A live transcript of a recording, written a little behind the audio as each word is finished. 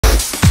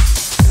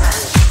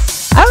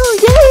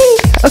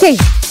Okay,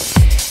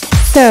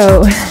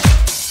 so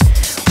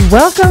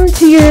welcome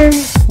to your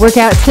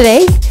workout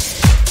today.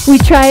 We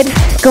tried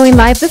going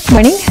live this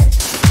morning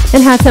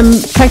and had some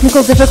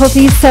technical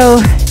difficulties,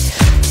 so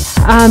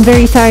I'm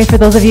very sorry for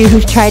those of you who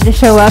tried to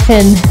show up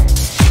and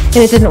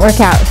it didn't work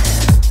out.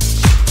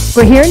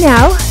 We're here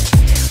now.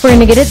 We're going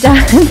to get it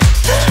done.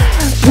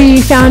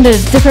 We found a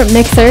different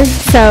mixer,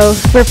 so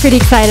we're pretty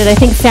excited. I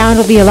think sound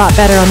will be a lot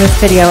better on this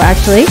video,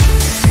 actually.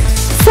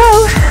 So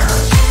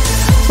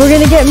we're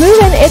going to get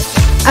moving. It's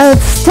a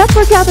step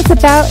workout that's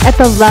about at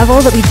the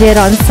level that we did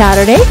on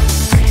Saturday,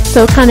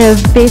 so kind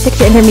of basic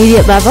to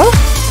intermediate level.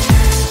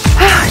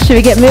 Should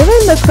we get moving?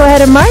 Let's go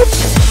ahead and march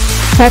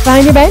right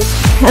behind your bench.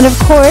 And of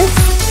course,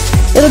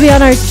 it'll be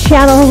on our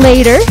channel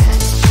later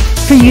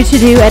for you to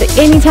do at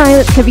any time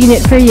that's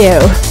convenient for you.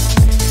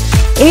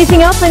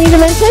 Anything else I need to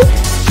mention?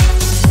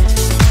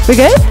 We're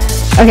good?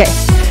 Okay,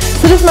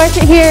 so just march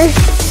it here.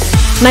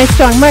 Nice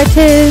strong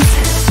marches,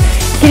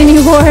 getting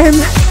you warm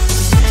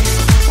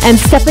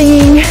and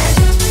stepping.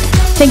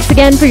 Thanks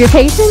again for your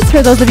patience,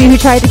 for those of you who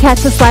tried to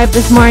catch this live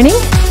this morning.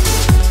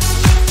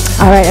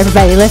 All right,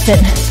 everybody, listen.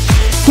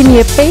 Give me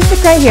a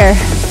basic right here.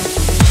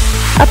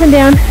 Up and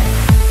down.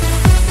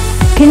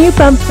 Can you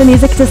bump the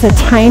music just a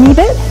tiny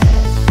bit?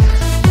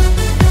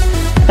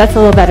 That's a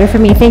little better for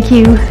me, thank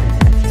you.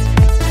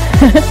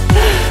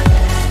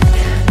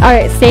 All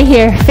right, stay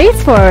here,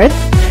 face forward.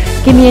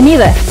 Give me a knee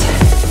lift.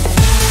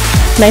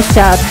 Nice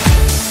job.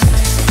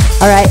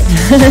 All right,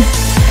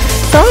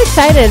 so I'm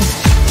excited.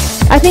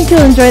 I think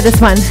you'll enjoy this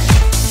one.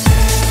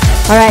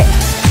 All right,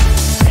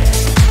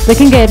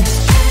 looking good.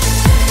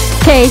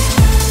 Okay,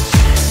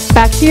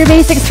 back to your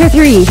basics for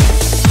 3,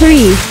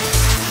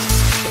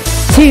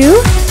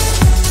 2,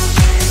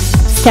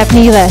 step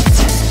knee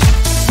lift.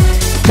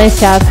 Nice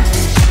job.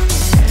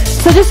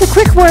 So just a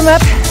quick warm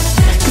up,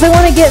 because I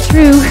want to get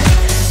through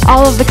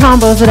all of the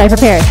combos that I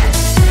prepared.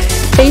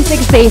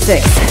 Basics.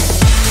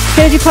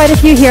 Gonna do quite a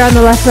few here on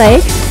the left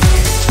leg.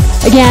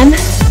 Again,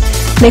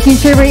 making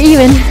sure we're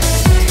even.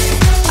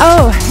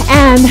 Oh,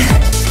 and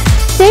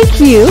thank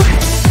you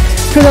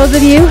for those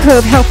of you who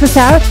have helped us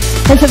out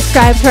and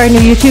subscribed to our new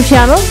YouTube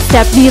channel,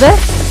 Step Knee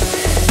Lift.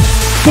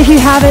 If you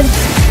haven't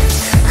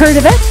heard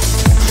of it,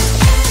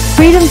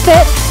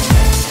 Freedom.Fit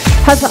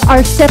has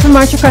our Step and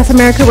March Across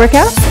America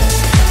workouts.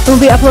 We'll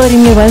be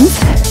uploading new ones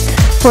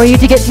for you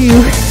to get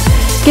you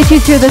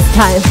through this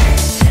time.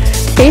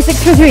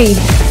 Basics for 3,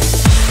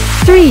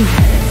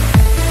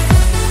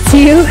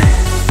 2,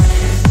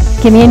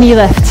 give me a knee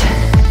lift.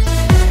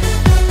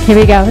 Here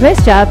we go,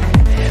 nice job.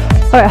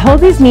 All right,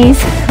 hold these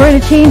knees. We're gonna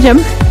change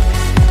them.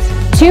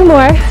 2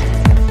 more.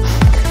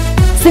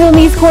 Single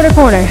knees, corner.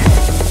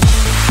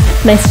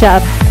 Nice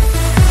job.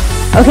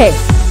 Okay,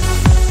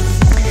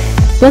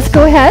 let's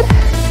go ahead.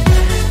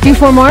 Do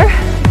 4 more.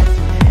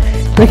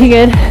 Looking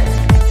good.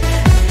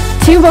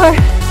 2 more.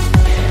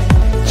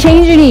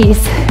 Change your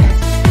knees.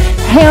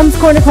 Hands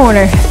corner.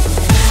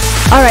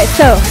 All right,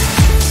 so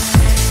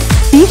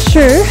be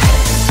sure,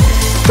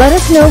 let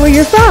us know where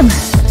you're from.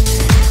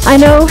 I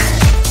know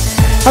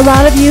a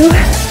lot of you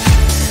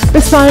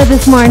responded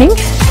this morning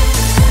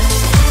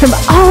from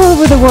all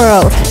over the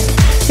world.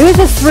 It was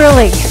just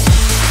thrilling.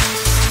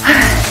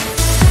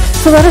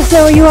 So let us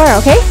know where you are,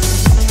 okay?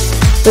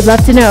 We'd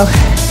love to know.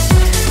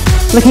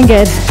 Looking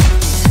good.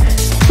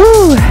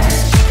 Woo!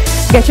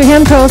 Get your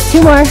hand curls,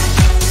 2 more.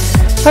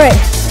 All right.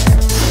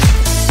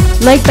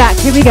 Leg back,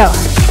 here we go.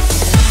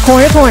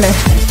 Corner.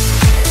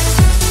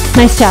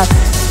 Nice job.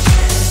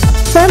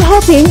 So I'm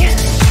hoping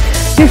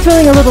you're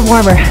feeling a little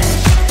warmer.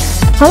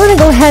 I want to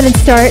go ahead and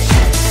start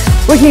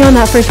working on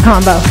that first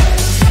combo.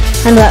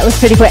 I know that was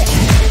pretty quick.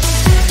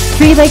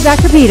 3 leg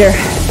back repeater.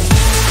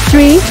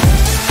 3,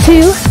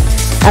 2,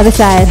 other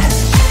side.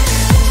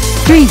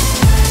 3,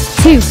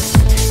 2,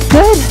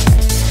 good.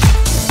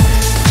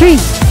 3,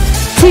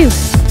 2,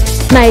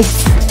 nice.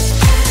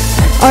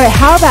 All right,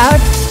 how about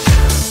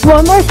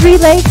 1 more 3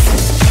 legs,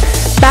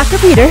 back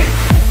repeater,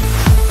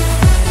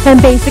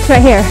 and basics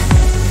right here.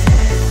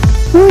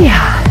 Ooh,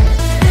 yeah.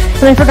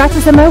 And I forgot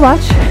to set my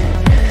watch,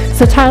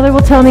 so Tyler will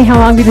tell me how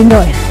long we've been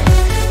going.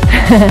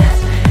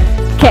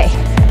 Okay,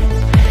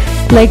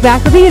 leg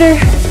back repeater.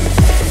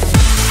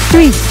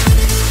 3,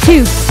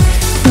 2,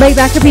 leg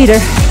back repeater.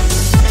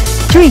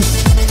 3,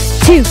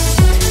 2,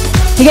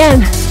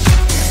 again.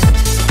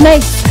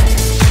 Nice.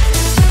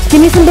 Give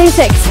me some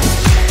basics.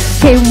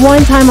 Okay,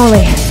 1 time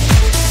only.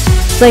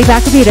 Leg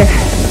back repeater.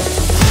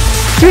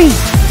 3,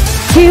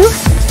 2,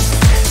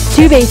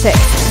 2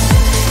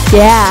 basics.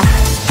 Yeah.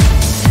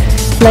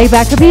 Leg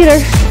back repeater.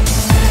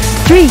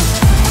 3,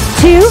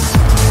 2,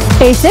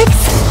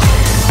 basics.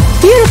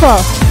 Beautiful.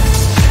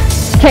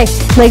 Okay,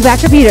 leg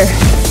back repeater.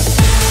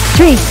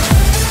 3,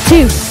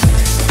 2,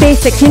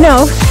 basics. You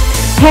know,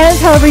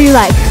 hands however you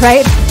like,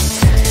 right?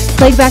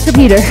 Leg back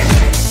repeater.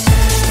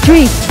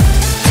 3,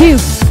 2,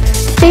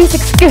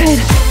 basics. Good.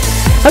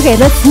 Okay,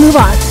 let's move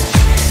on.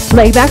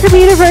 Leg back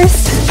repeater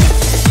first.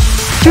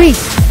 3,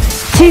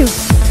 2,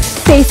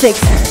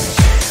 basics.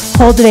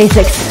 Hold the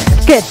basics.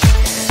 Good.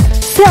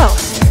 So,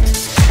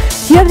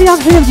 you have the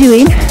option of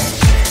doing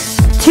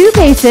 2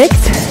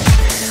 basics,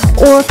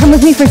 or come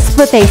with me for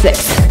split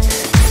basics.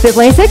 Split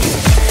basic,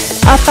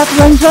 up, up,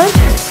 lunge, lunge,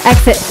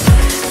 exit.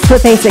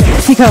 Split basic.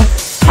 So you go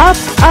up,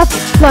 up,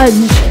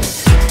 lunge,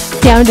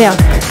 down, down.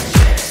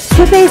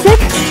 Split basic,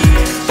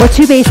 or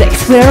 2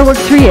 basics, whatever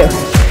works for you.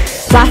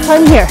 Last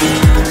time here.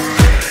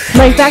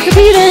 Leg back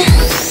repeater.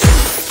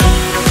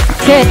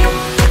 Good.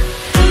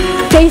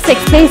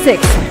 Basics,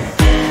 basics.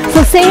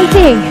 So same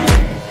thing.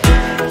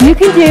 You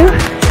can do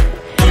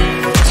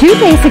 2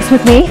 basics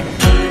with me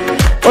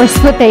or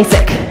split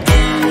basic.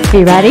 Are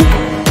you ready?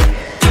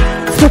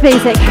 Split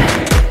basic.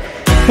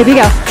 Here we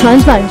go.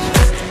 Lunge, lunge.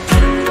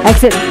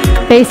 Exit.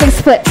 Basic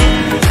split.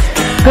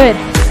 Good.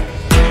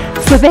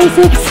 Split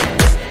basics.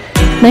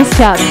 Nice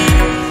job.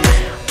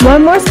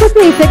 1 more split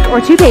basic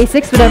or 2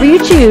 basics, whatever you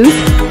choose.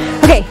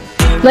 Okay.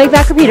 Leg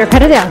back repeater.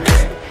 Cut it down.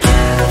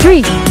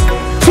 3,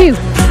 2.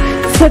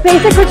 Split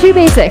basic or 2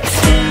 basics.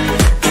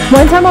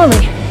 1 time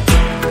only.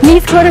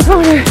 Knees corner,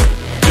 corner.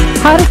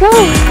 How'd it go?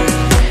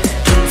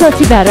 It's not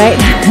too bad, right?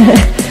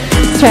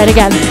 Let's try it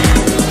again.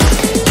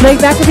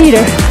 Leg back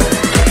repeater.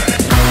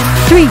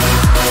 3,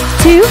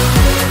 2.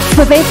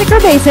 Split basic or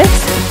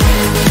basics.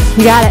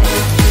 You got it.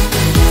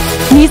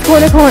 Knees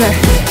corner, corner.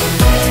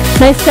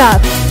 Nice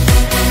job.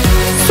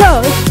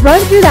 So let's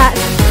run through that.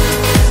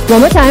 1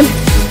 more time.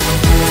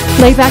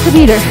 Leg back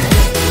repeater.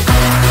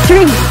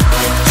 3,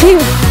 2.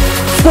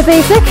 Split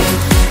basic.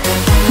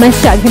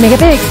 Nice job. You can make it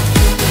big.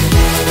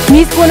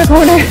 Knees corner,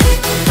 corner.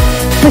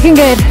 Looking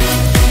good.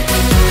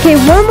 Okay,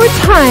 1 more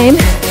time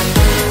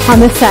on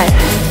this side.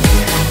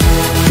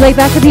 Leg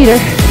back repeater.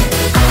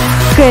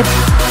 Good.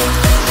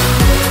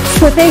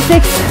 Split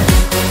basics.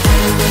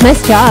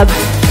 Nice job.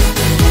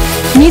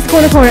 Knees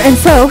corner, corner. And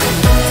so,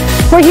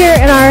 we're here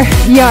in our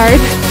yard.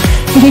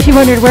 In case you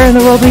wondered where in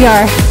the world we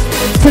are.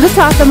 To the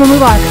top, then we'll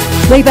move on.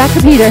 Leg back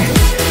repeater.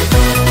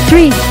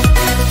 3,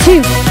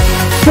 2.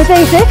 Split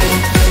basic.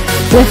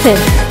 Listen.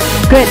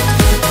 Good.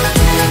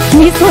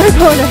 Knees corner,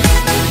 corner.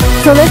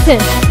 So listen.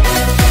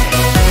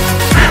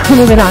 We're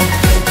moving on.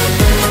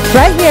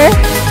 Right here.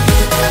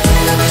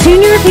 2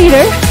 knee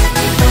repeater.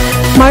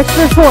 March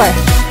for 4.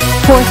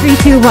 4, 3,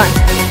 2, 1.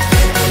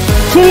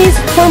 2 knees,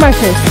 4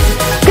 marches.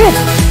 Good.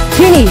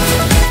 2 knees.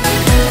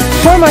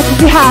 4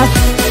 marches. You have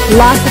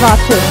lots of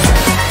options.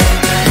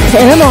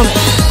 In a moment.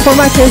 4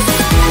 marches.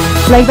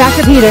 Leg back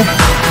repeater.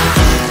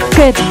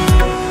 Good.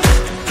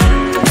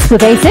 Split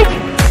basic.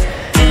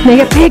 Make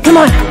it big. Come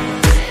on.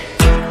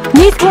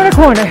 Knees corner,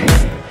 corner.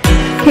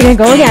 Okay, gonna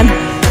go again.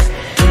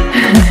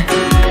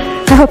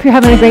 I hope you're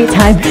having a great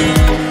time.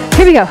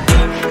 Here we go.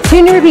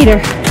 2 knee repeater.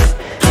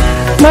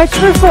 March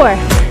for 4.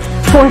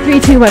 4, 3,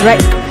 2, 1.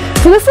 Right.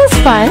 So this is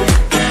fun.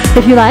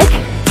 If you like,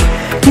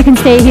 you can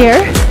stay here.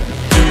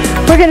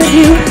 We're gonna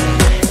do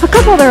a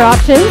couple other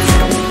options.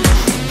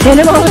 In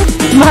a moment.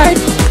 March.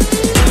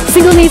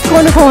 Single knees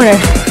corner, corner.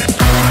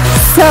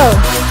 So,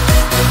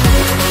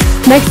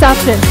 next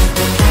option.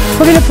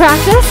 We're gonna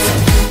practice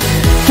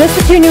just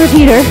the 2 knee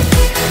repeater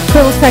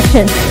little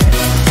section.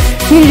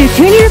 You're gonna do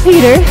 2 knee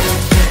repeater.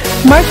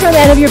 March around the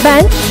end of your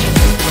bench.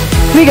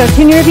 Here we go,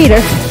 2 knee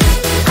repeater.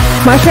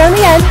 March around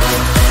the end.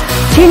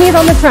 2 knees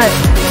on the front.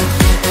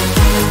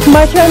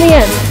 March around the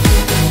end.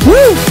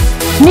 Woo!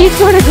 Knees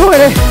corner,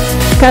 corner.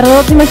 Got a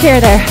little too much air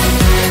there.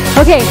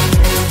 Okay,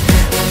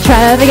 try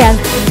that again.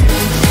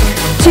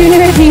 2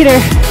 knee repeater.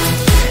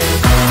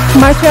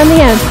 March around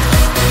the end.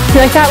 You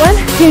like that one?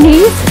 2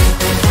 knees.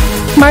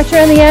 March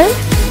around the end.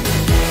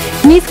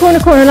 Knees corner,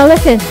 corner. Now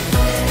listen,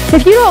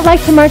 if you don't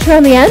like to march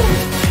around the end,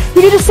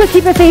 you can just still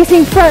keep it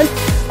facing front,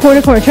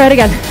 corner, corner. Try it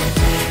again.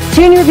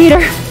 2 knee repeater.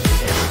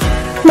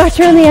 March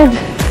around the end.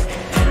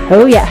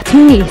 Oh yeah,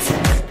 2 knees.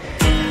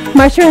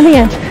 March around the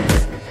end.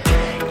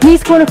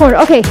 Knees corner, corner.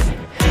 Okay,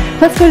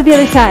 let's go to the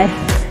other side.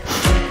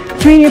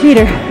 3 knee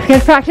repeater. We're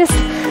gonna practice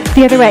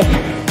the other way.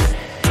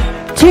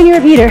 2 knee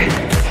repeater.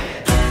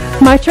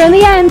 March around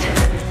the end.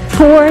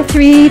 4,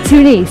 3,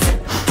 2 knees.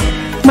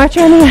 March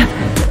around the end.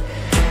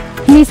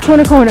 Knees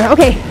corner, corner.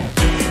 Okay,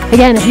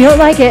 again, if you don't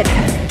like it,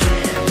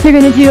 you're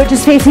gonna do it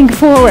just facing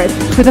forward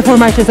with the 4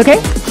 marches,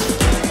 okay?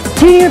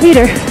 2 knee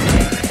repeater.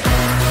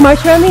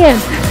 March around the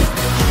end.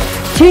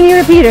 2 knee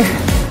repeater.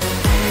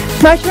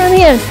 March around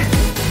the end.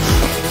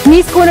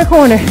 Knees corner,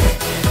 corner.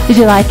 Did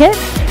you like it?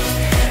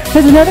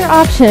 There's another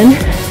option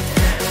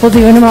we'll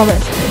do in a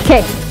moment.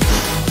 Okay,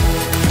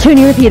 2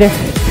 knee repeater.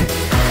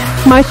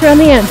 March around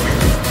the end.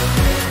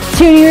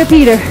 2 knee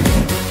repeater.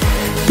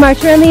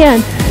 March around the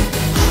end.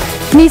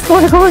 Knees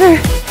corner, corner.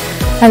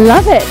 I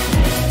love it.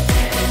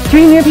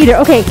 3 knee repeater.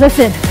 Okay,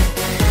 listen.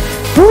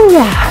 Ooh,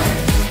 yeah.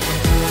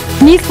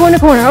 Knees corner,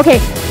 corner. Okay.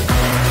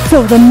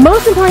 So the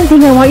most important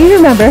thing I want you to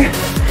remember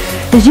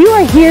is you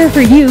are here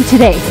for you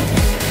today.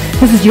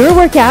 This is your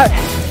workout.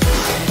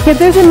 If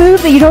there's a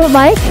move that you don't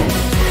like,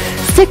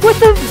 stick with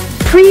the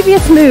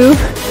previous move.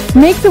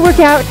 Make the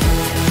workout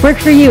work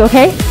for you,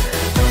 okay?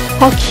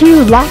 I'll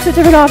cue lots of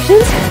different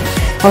options.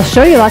 I'll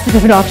show you lots of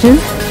different options.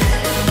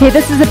 Okay,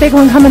 this is a big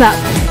one coming up.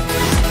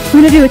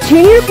 We're gonna do a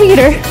 2 knee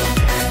repeater.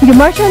 You can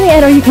march around the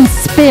end or you can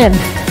spin.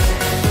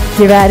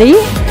 You ready?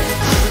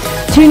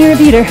 2 knee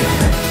repeater.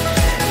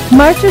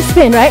 March or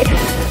spin, right?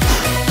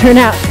 Turn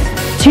out,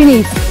 2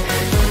 knees.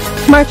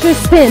 March or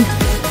spin.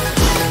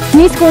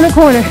 Knees corner,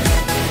 corner.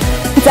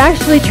 It's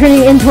actually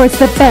turning in towards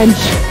the bench,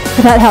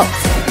 if that helps.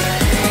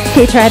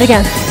 Okay, try it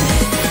again.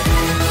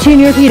 2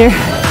 knee repeater.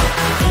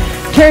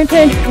 Turn,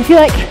 if you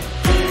like.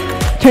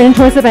 Turn in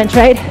towards the bench,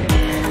 right?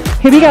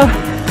 Here we go.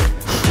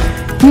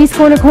 Knees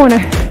corner, corner.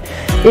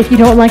 If you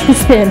don't like the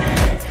spin.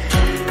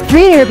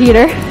 3 knee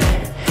repeater.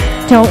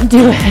 Don't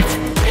do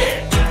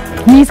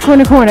it. Knees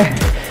corner, corner.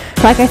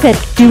 Like I said,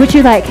 do what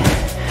you like.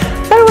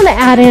 I want to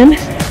add in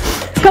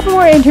a couple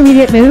more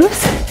intermediate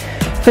moves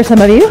for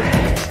some of you.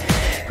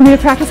 We're going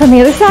to practice on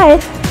the other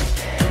side.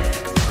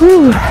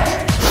 Whew.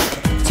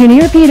 2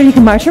 knee repeater. You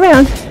can march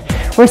around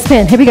or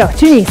spin. Here we go.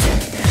 2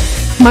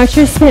 knees. March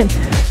or spin.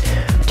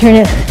 Turn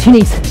it. 2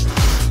 knees.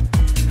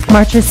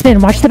 March or spin.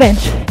 Watch the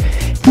bench.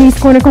 Knees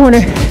corner,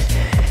 corner.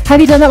 Have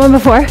you done that one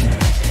before?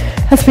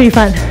 That's pretty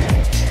fun.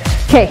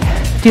 Okay,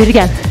 do it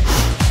again.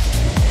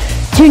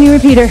 2 knee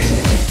repeater.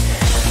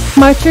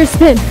 March or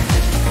spin.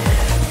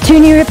 2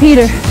 knee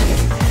repeater.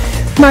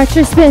 March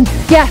or spin.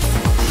 Yes.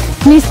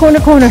 Knees corner,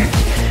 corner.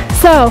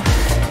 So,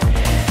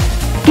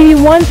 give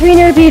you 1 3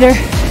 knee repeater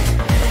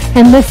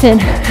and listen.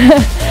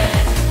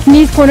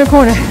 Knees corner,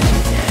 corner.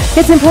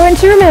 It's important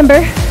to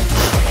remember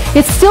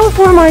it's still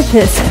 4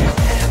 marches.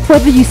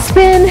 Whether you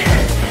spin,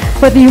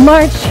 whether you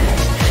march,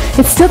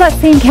 it's still that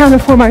same count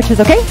of 4 marches,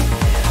 okay?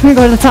 We're gonna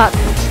go to the top.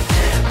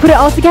 Put it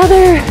all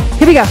together.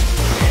 Here we go.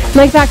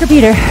 Leg back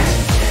repeater.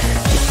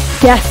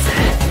 Yes.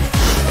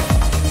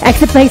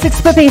 Exit basic,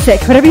 split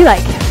basic, whatever you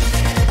like.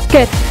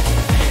 Good.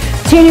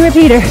 2 knee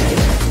repeater.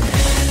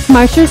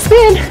 March or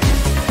spin.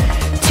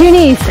 2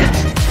 knees.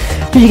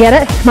 Did you get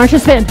it? March or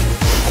spin.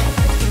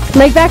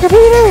 Leg back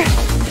repeater.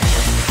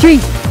 3,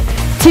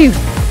 2,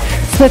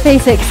 split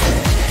basics.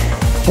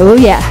 Oh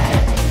yeah.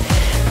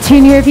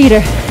 2 knee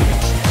repeater.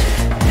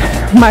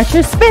 March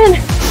or spin.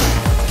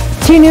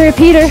 2 knee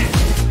repeater.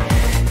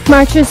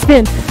 March or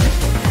spin.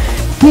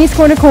 Knees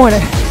corner, corner.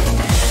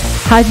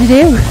 How'd you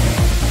do?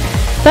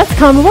 That's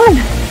combo 1.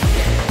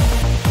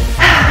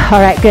 All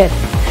right, good.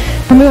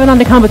 We're moving on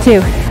to combo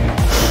 2.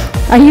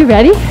 Are you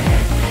ready?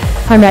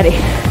 I'm ready.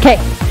 Okay,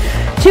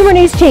 2 more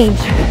knees change.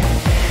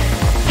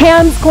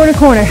 Hands corner,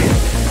 corner.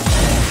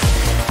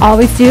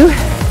 Always do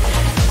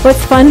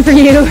what's fun for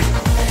you.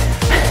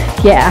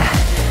 Yeah.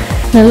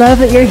 And I love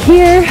that you're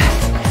here.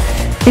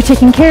 You're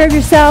taking care of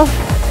yourself,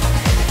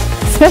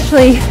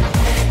 especially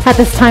at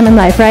this time in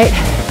life, right?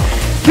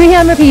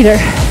 3-hand repeater.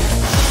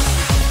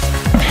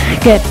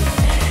 Good.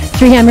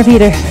 3-hand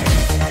repeater.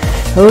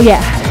 Oh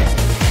yeah.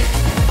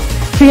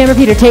 3-hand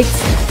repeater takes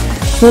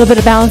a little bit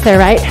of balance there,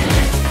 right?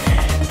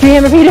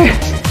 3-hand repeater.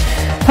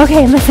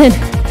 Okay, listen.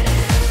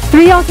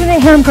 3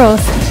 alternate hand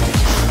curls.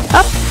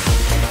 Up,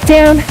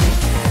 down,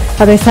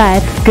 other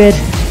side. Good.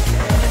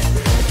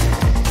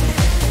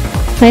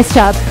 Nice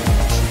job.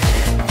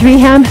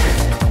 3-hand,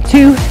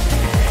 2,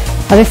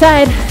 other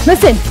side.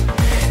 Listen.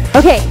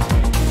 Okay.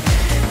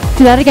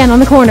 Do that again on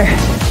the corner.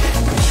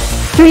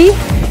 3,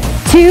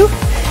 2,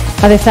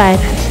 other side.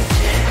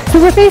 So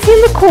we're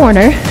facing the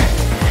corner.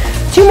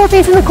 2 more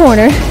facing the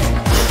corner.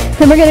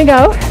 Then we're gonna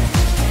go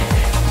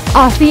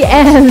off the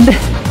end.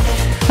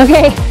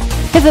 Okay,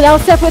 it's an L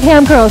step with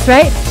ham curls,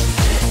 right?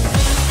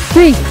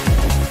 3,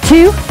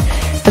 2,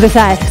 other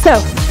side.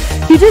 So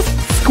you just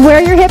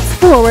square your hips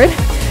forward,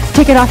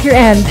 take it off your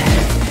end.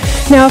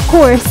 Now, of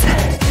course,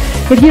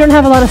 if you don't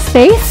have a lot of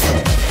space,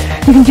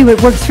 you can do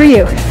what works for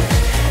you.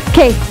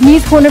 Okay,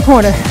 knees corner,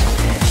 corner.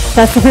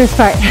 That's the first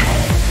part.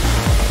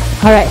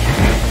 All right,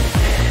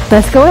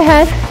 let's go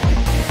ahead.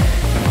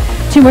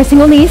 2 more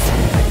single knees.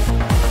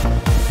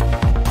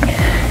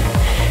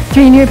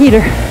 3 knee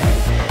repeater.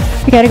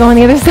 We gotta go on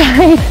the other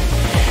side.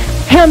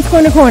 Hands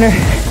corner, corner.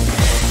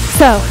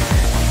 So,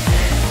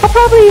 I'll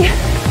probably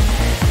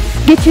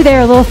get you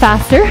there a little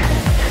faster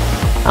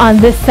on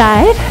this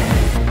side.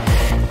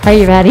 Are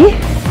you ready?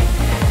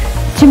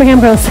 2 more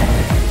hand curls.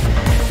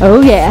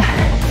 Oh yeah.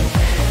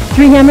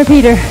 3-hand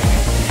repeater.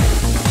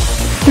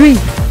 3,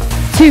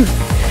 2,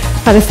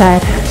 other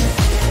side.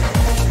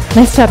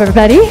 Nice job,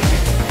 everybody.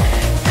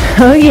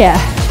 Oh yeah.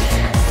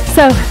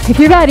 So, if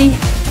you're ready,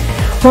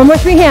 1 more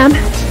 3-hand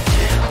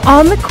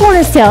on the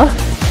corner still.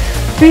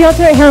 3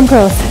 alternate hand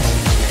curls.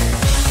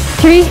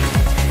 3,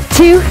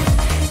 2,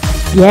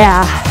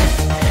 yeah.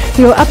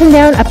 You go up and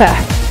down, up, up.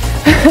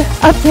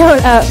 Up, down,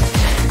 up.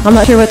 I'm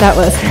not sure what that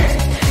was.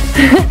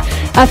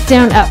 Up,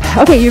 down, up.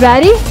 Okay, you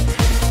ready?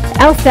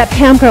 L step,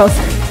 hand curls.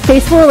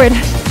 Face forward.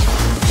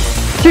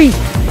 3,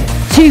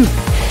 2,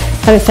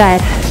 other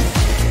side.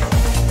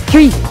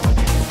 3,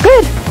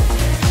 good.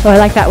 Oh, I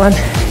like that one.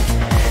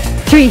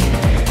 3,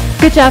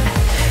 good job.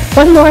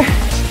 1 more.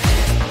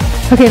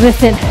 Okay,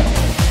 listen.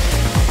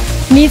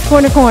 Knees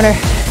corner, corner.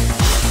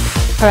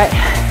 All right.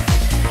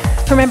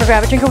 Remember,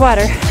 grab a drink of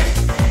water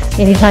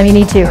anytime you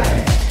need to.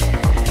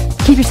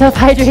 Keep yourself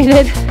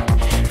hydrated.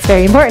 It's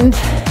very important.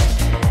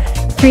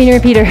 3 knee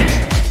repeater.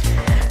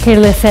 Okay,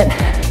 listen.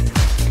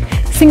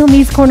 Single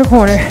knees corner,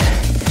 corner.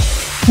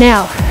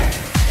 Now,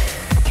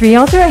 3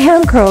 alternate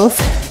hand curls.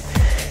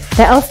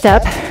 the L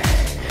step,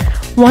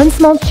 one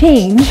small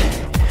change,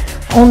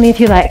 only if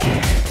you like.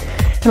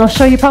 And I'll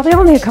show you probably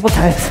only a couple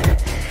times.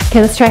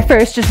 Okay, let's try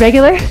first, just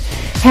regular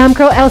ham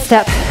curl L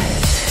step.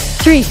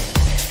 3,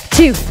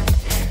 2,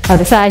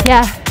 other side,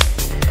 yeah.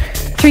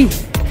 3,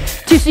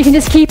 2, so you can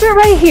just keep it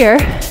right here,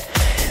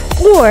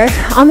 or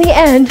on the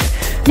end,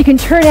 you can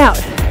turn out.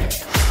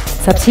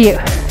 It's up to you.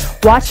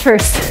 Watch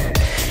first.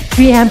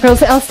 3 ham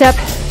curls, L step.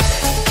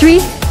 3,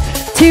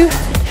 2,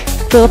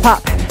 little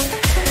pop.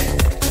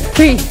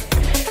 3,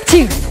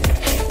 2,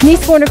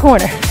 knees corner,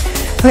 corner.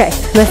 Okay,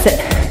 listen.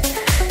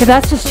 If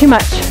that's just too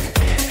much,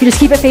 you just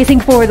keep it facing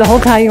forward the whole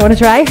time. You want to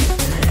try?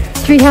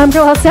 3 ham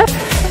curl, L step.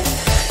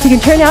 You can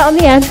turn out on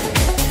the end.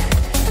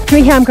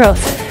 3 ham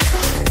curls.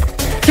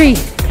 3,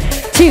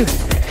 2,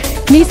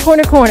 knees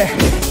corner, corner.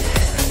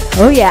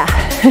 Oh yeah.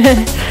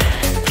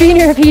 3 in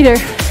your repeater.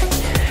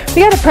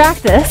 We gotta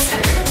practice.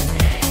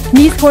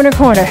 Knees corner,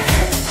 corner.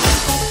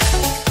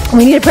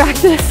 We need to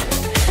practice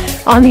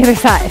on the other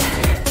side.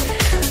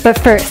 But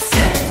first,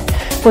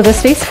 we'll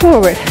just face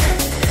forward.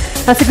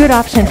 That's a good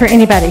option for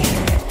anybody.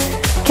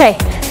 Okay.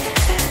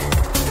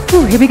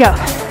 Ooh, here we go.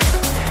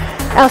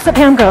 L step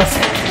ham curls.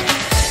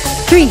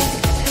 3,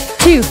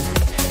 2,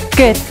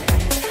 good.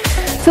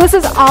 So this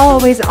is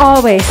always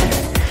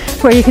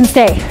where you can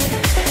stay.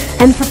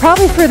 And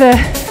probably for the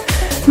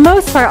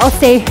most part, I'll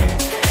stay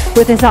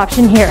with this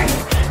option here.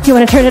 You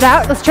want to turn it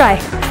out? Let's try.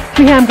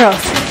 3 ham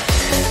curls.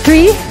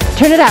 3,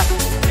 turn it out.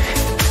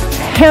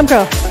 Ham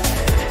curl.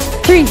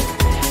 3,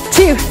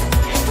 2,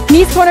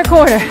 knees corner,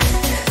 corner.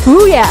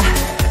 Ooh yeah.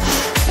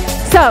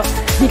 So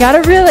you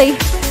gotta really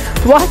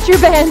watch your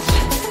bench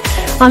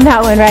on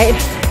that one, right?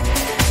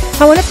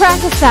 I want to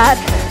practice that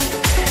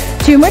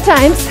 2 more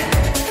times.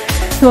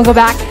 Then we'll go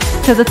back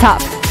to the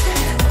top.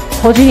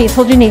 Hold your knees,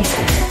 hold your knees.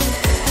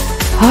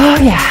 Oh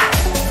yeah.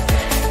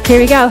 Here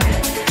we go.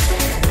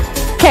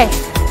 Okay.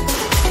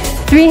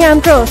 3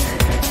 ham curls.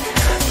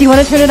 Do you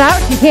want to turn it out?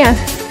 You can.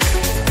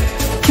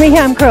 3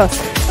 ham curls.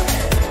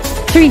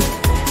 3,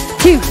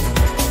 2,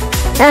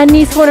 and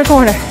knees corner,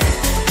 corner.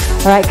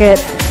 All right, good.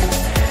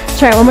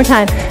 Try it one more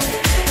time.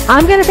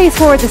 I'm gonna face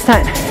forward this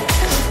time.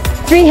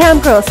 3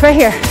 ham curls right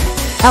here.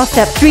 L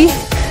step. 3,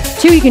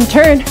 2. You can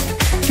turn.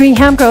 3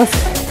 ham curls.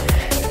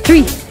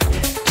 3,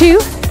 2.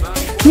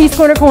 Knees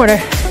corner, corner.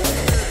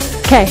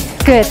 Okay,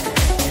 good.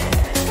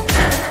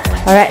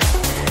 All right.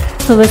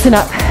 So listen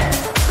up.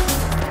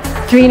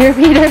 3 in your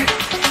repeater.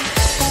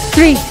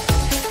 3,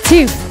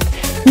 2.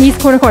 Knees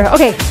corner, corner.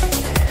 Okay.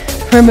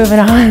 We're moving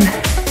on.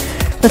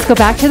 Let's go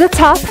back to the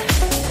top.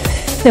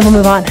 Then we'll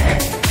move on.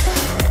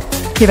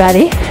 You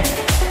ready?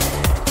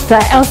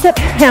 The L step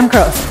ham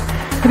curls.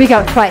 Here we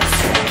go, twice.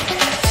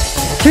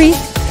 3,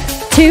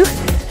 2,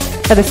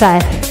 other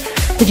side.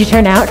 Did you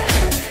turn out?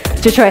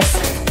 It's your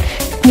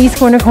choice. Knees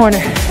corner,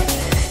 corner.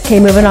 Okay,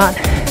 moving on.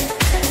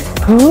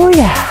 Oh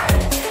yeah.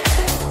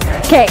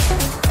 Okay.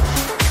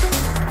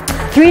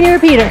 3 in your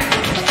repeater.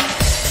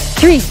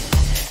 3,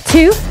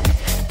 2,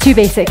 2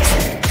 basics.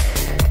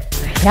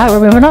 Yeah, we're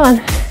moving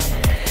on.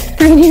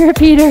 3 in your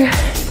repeater.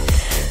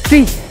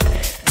 3,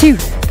 2,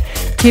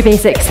 2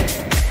 basics.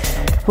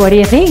 What do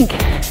you think?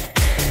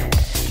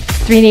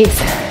 3 knees.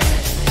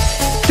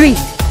 3,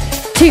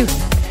 2,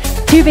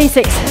 2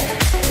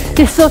 basics.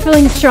 You're still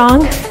feeling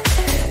strong.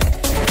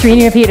 3 in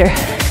your repeater.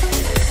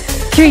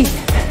 3,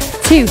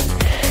 2,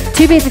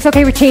 2 basics.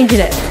 Okay, we're changing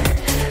it.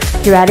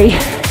 You ready?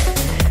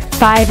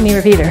 5 in your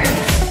repeater.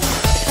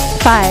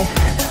 5,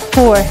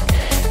 4,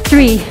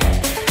 3,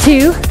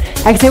 2.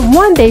 Exit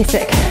 1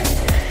 basic.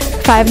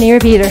 5 in your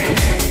repeater.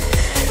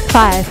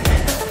 5,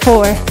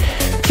 4,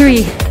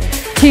 3,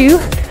 2.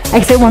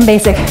 Exit 1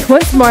 basic.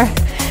 Once more.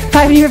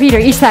 5 in your repeater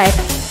each side.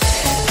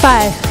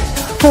 5,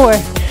 4,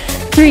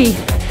 3,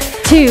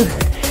 2.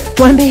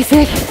 1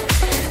 basic.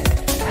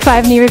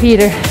 5 in your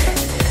repeater.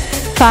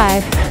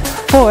 5,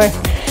 4,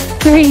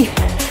 3,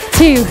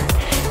 2.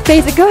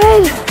 Basic.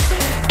 Good.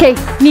 Okay,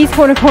 knees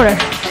corner, corner.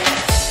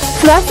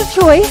 So that's a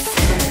choice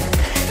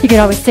you can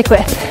always stick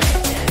with.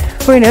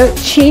 We're gonna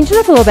change it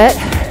up a little bit.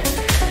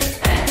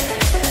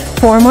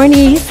 4 more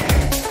knees.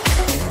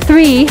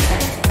 3.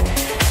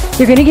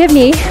 You're gonna give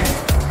me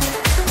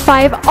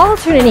 5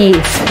 alternate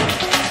knees.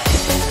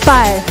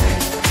 5,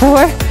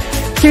 4,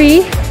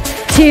 3,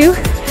 2,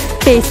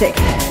 basic.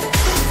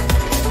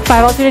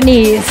 5 alternate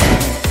knees.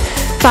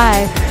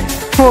 5,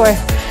 4,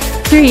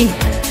 3,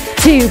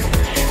 2,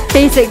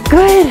 basic.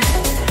 Good.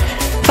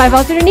 5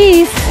 alternate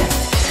knees.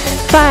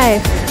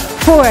 5,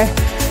 4,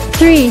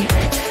 3,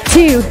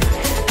 2,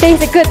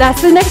 basic. Good.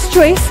 That's the next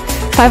choice.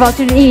 5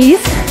 alternate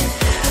knees.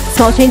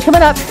 Small change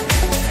coming up.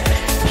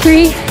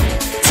 3,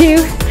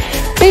 2,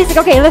 basic.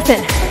 Okay,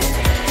 listen.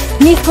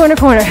 Knees corner,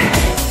 corner.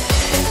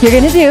 You're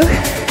gonna do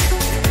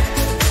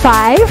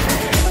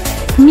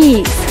 5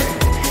 knees.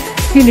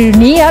 You're gonna do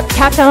knee up,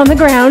 tap down on the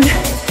ground.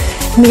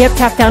 Knee up,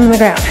 tap down on the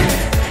ground.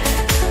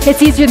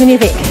 It's easier than you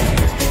think.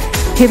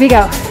 Here we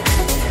go.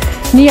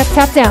 Knee up,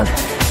 tap down.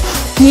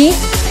 Knee,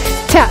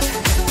 tap.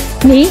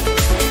 Knee,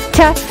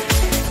 tap.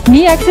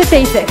 Knee exit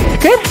basic.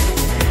 Good.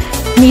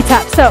 Knee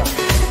tap. So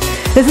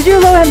This is your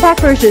low impact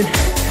version.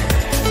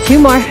 2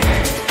 more.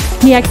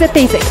 Knee exit,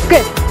 basic.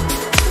 Good.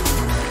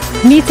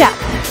 Knee tap.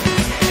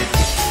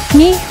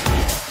 Knee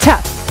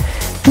tap.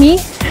 Knee.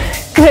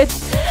 Good.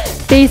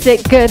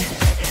 Basic. Good.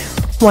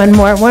 One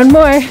more.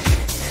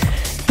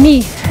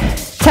 Knee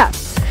tap.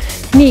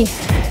 Knee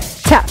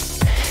tap.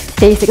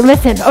 Basic.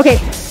 Listen. Okay.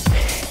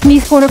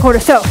 Knees corner quarter.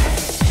 So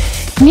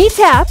knee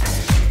tap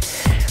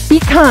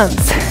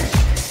becomes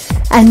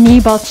a knee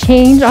ball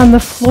change on the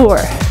floor.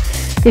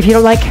 If you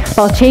don't like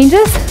ball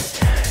changes,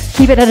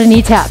 keep it at a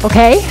knee tap,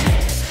 okay?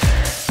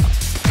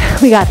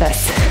 We got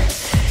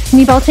this.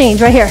 Knee ball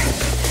change right here.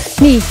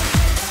 Knee,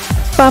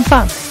 bump,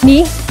 bump.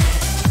 Knee,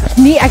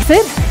 knee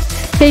exit.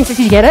 Basic,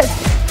 you get it?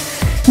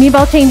 Knee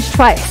ball change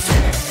twice.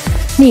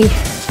 Knee,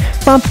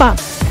 bump, bump.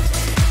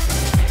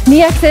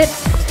 Knee exit.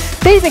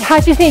 Basic,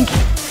 how'd you think?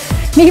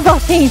 Knee ball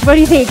change, what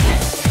do you think?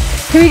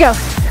 Here we go.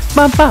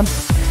 Bump, bump.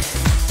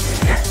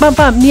 Bump,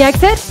 bump. Knee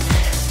exit.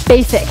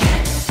 Basic.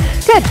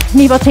 Good.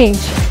 Knee ball change.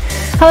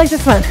 I like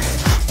this one.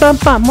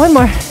 Bump, bump. One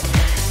more.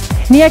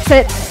 Knee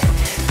exit.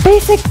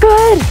 Basic.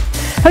 Good.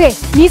 Okay.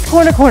 Knees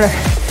corner, corner.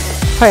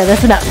 All right,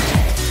 listen up.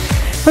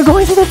 We're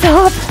going to the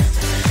top.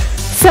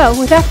 So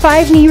with that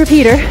 5 knee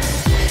repeater,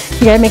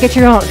 you gotta make it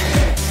your own.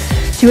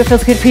 Do what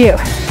feels good for you.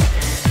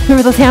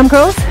 Remember those ham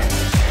curls?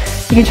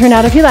 You can turn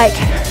out if you like.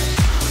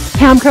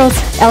 Ham curls,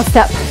 L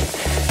step.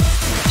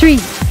 3,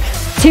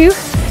 2,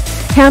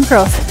 ham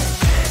curls.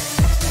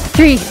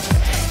 3,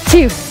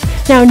 2.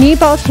 Now knee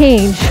ball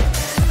change.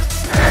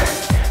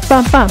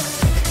 Bump, bump.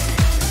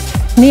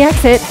 Knee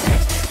exit.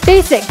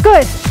 Basic.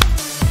 Good.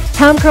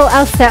 Ham curl,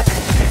 L step.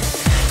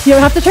 You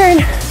don't have to turn.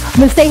 I'm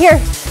gonna stay here.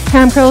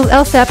 Ham curls,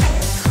 L step.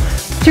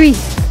 3,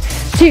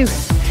 2.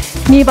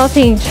 Knee ball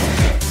change.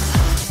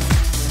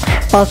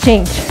 Ball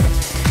change.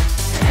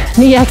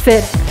 Knee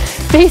exit.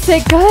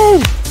 Basic.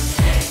 Good.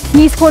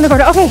 Knees corner,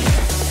 corner. Okay.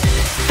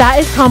 That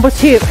is combo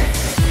 2.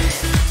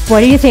 What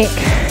do you think?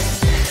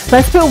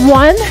 Let's put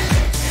 1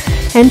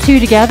 and 2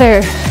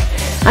 together.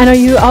 I know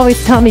you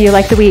always tell me you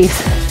like the weaves.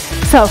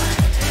 So,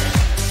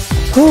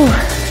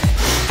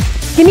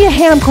 give me a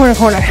ham corner,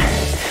 corner.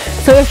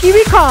 So if you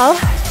recall,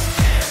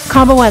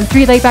 combo 1,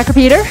 3 leg back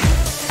repeater,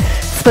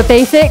 split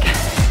basic,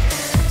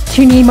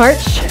 2 knee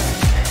march.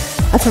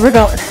 That's where we're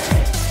going.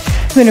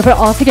 We're gonna put it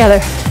all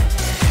together.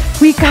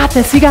 We got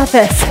this, we got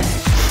this.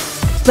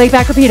 Leg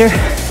back repeater.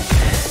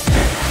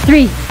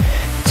 3,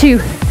 2,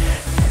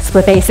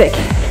 split basic.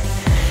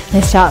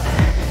 Nice job.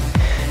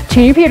 2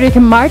 knee repeater, you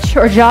can march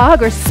or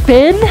jog or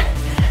spin.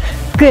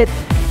 Good.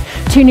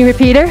 2 knee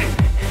repeater.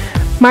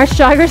 March,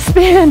 jog, or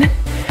spin.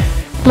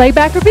 Leg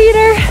back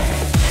repeater.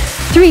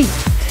 3,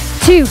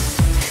 2,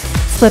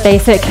 split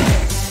basic.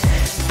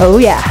 Oh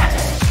yeah.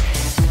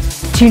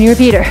 2 knee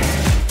repeater.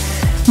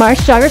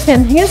 March, jog, or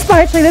spin. You can just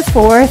march like this.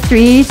 4,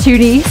 3, 2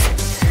 knees.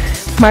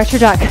 March or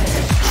jog.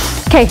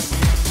 Okay,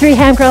 3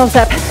 ham curl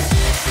step.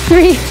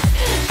 3,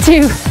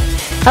 2,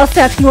 L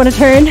step. You want to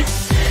turn?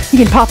 You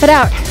can pop it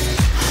out.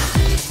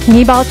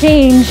 Knee ball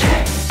change.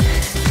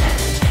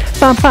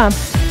 Bump, bump.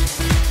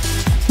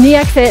 Knee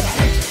exit.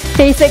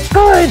 Basic.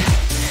 Good.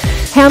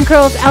 Ham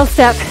curls, L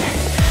step.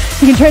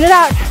 You can turn it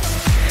out.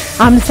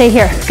 I'm gonna stay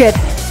here. Good.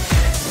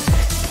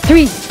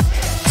 3,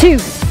 2.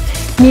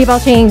 Knee ball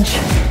change.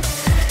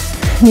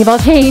 Knee ball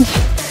change.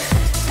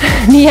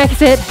 Knee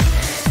exit.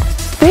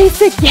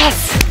 Basic.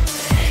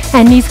 Yes.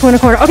 And knees corner,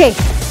 corner. Okay.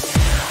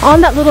 On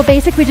that little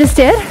basic we just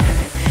did,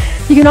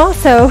 you can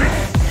also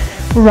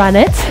run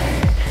it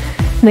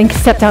and then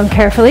step down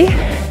carefully.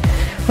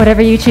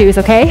 Whatever you choose,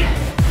 okay?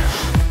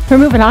 We're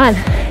moving on.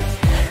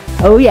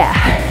 Oh yeah.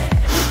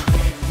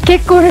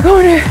 Kick corner,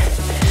 corner.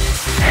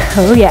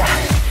 Oh yeah.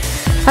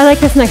 I like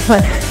this next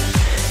one.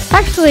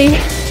 Actually,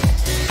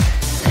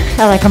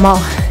 I like them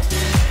all.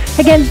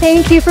 Again,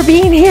 thank you for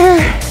being here.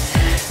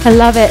 I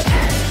love it.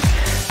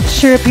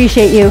 Sure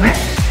appreciate you.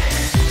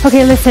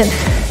 Okay, listen.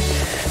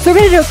 So we're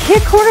gonna do a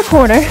kick corner,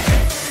 corner.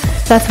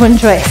 That's one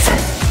choice.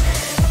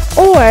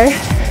 Or,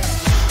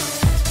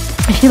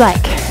 if you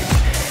like,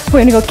 we're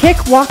gonna go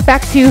kick, walk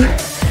back to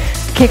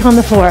kick on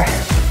the floor.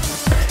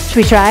 Should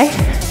we try?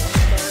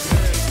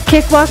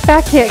 Kick, walk,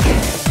 back, kick.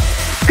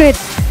 Good.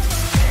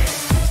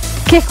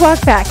 Kick,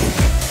 walk, back.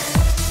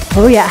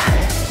 Oh yeah.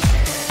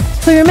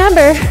 So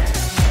remember,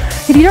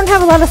 if you don't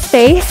have a lot of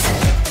space,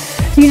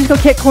 you can just go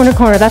kick corner,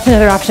 corner. That's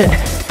another option.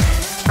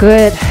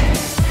 Good.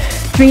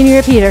 3 knee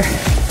repeater.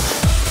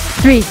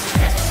 3,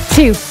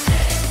 2,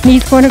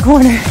 knees corner,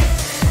 corner.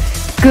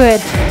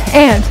 Good.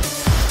 And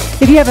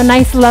if you have a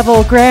nice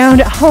level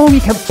ground at home, you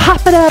can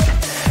pop it up,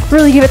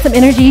 really give it some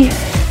energy.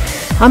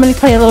 I'm gonna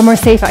play a little more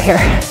safe out here.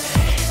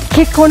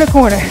 Kick corner,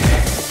 corner.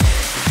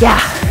 Yeah.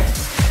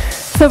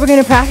 So we're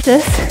gonna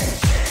practice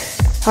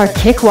our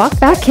kick, walk,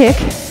 back, kick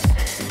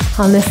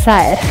on this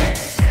side.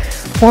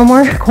 4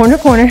 more, corner,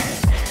 corner.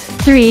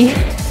 3.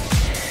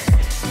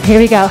 Here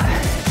we go.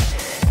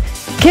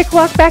 Kick,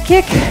 walk, back,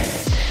 kick.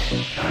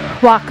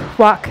 Walk,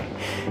 walk,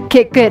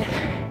 kick, good.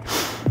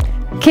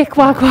 Kick,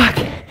 walk, walk.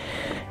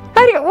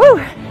 How do you,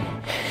 woo!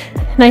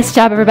 Nice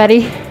job,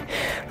 everybody.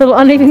 Little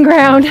uneven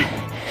ground.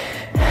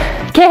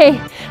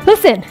 Okay,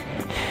 listen.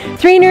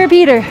 3 new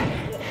repeater.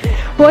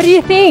 What do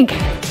you think?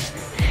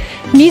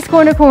 Knees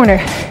corner, corner.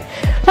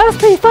 That was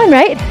pretty fun,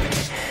 right?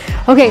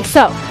 Okay,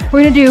 so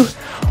we're gonna do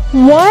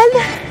 1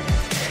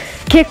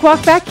 kick,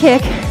 walk, back,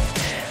 kick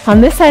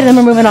on this side, and then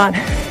we're moving on.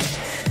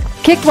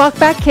 Kick, walk,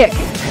 back, kick.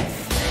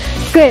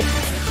 Good.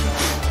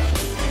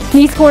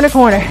 Knees corner,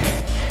 corner.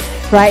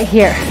 Right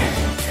here.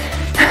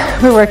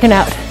 We're working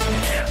out.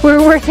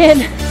 We're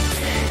working.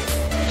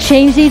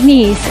 Change these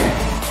knees.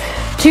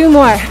 2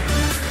 more.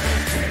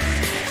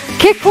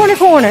 Kick, corner,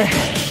 corner.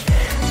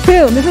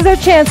 Boom. This is our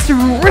chance to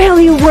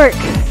really work.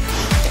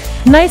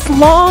 Nice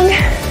long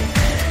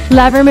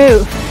lever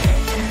move.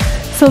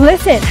 So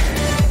listen.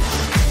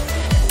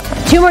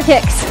 2 more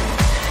kicks.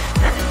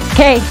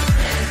 Okay.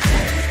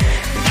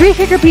 3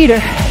 kick repeater.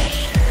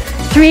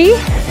 3,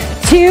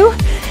 2,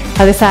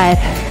 other side.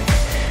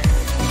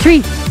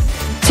 3,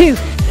 2.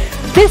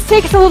 This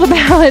takes a little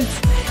balance.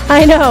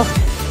 I know.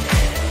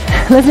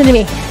 Listen to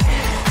me.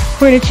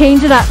 We're gonna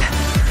change it up.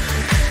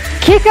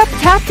 Kick up,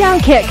 tap down,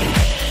 kick.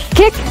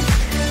 Kick,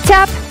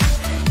 tap,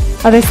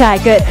 other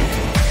side, good.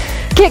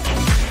 Kick,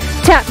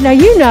 tap. Now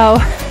you know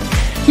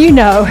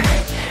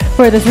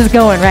where this is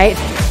going, right?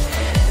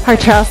 Our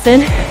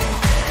Charleston.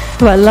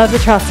 Oh, I love the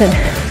Charleston.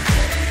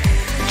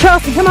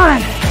 Charleston, come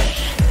on.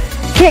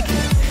 Kick,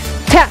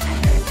 tap,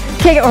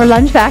 kick it, or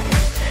lunge back.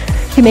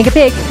 You can make it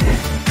big.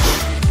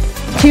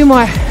 2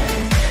 more.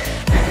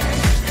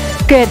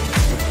 Good.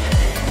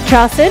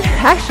 Charleston.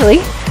 Actually,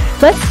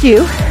 let's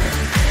do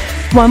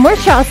 1 more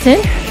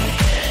Charleston.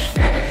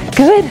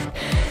 Good.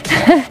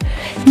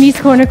 Knees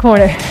corner,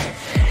 corner.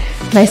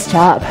 Nice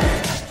job.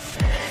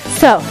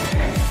 So,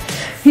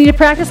 we need to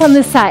practice on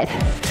this side.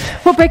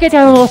 We'll break it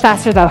down a little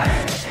faster though.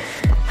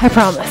 I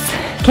promise.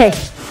 Okay.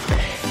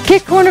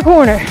 Kick, corner,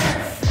 corner.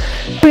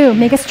 Boom,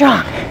 make it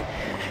strong.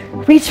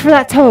 Reach for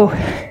that toe.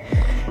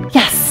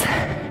 Yes.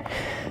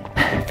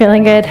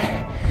 Feeling good.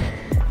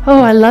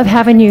 Oh, I love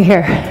having you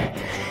here.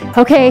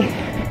 Okay,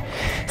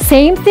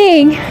 same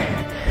thing.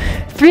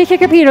 3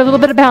 kick repeater, a little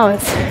bit of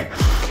balance.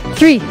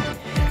 3,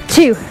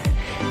 2,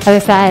 other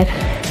side.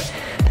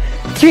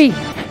 3,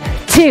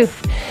 2,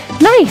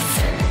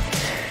 nice.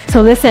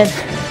 So listen,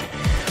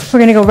 we're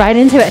gonna go right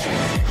into it.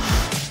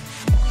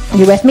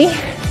 You with me?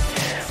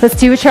 Let's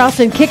do a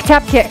Charleston. Kick,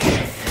 tap, kick.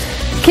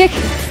 Kick,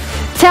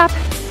 tap,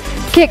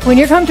 kick. When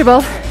you're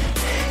comfortable,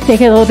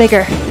 make it a little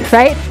bigger,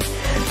 right?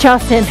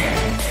 Charleston.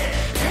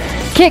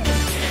 Kick,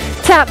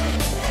 tap.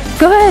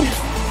 Good.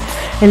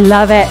 I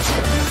love it.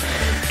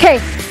 Okay,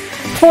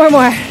 4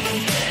 more.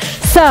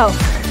 So,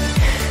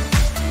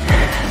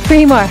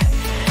 3 more.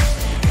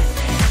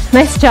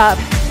 Nice job.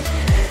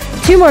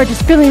 2 more,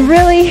 just feeling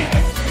really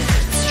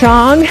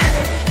strong.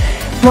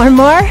 1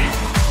 more.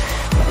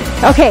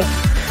 Okay.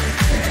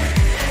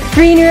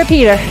 3 new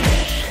repeater.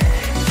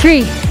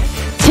 3,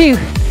 2,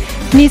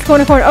 knees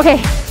corner, corner. Okay.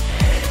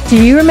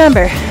 Do you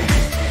remember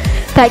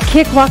that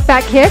kick, walk,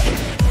 back, kick?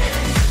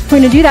 We're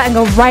gonna do that and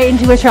go right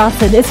into a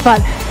Charleston. It's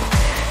fun.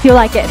 You'll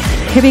like it.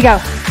 Here we go.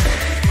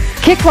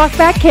 Kick, walk,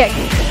 back, kick.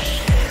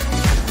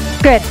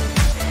 Good.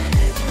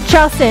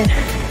 Charleston.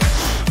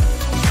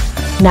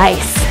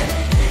 Nice.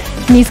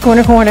 Knees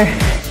corner, corner.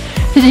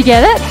 Did you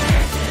get it?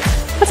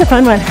 That's a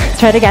fun one. Let's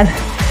try it again.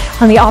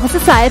 On the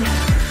opposite side.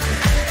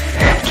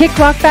 Kick,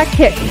 walk, back,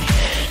 kick.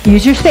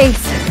 Use your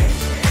space.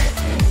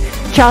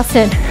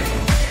 Charleston.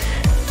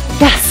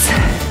 Yes.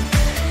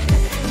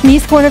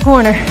 Knees corner,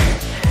 corner.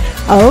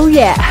 Oh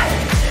yeah.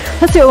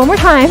 Let's do it one more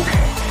time,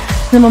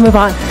 then we'll move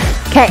on.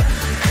 Okay.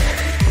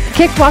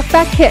 Kick, walk,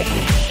 back, kick.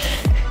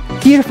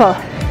 Beautiful.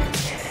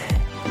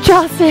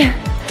 Charleston.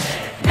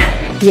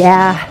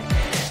 Yeah.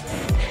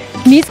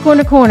 Knees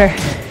corner, corner.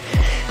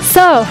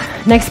 So,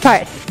 next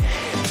part.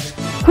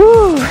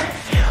 Whew.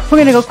 We're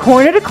gonna go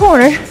corner to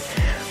corner,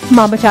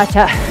 mambo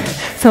cha-cha.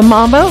 So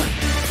mambo,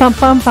 bump,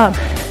 bump, bump.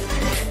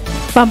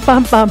 Bump,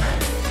 bump, bump.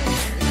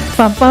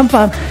 Bump, bump,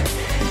 bump.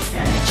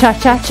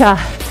 Cha-cha-cha.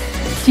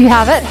 Do you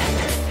have it?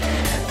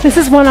 This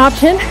is one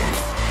option.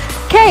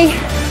 Okay.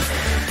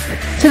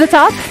 To the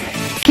top.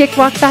 Kick,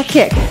 walk, back,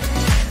 kick.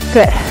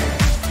 Good.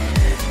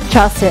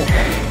 Charleston.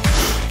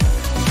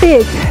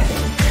 Big.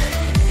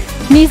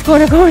 Knees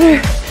corner, corner.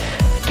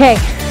 Okay.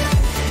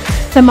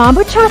 The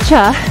mambo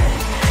cha-cha.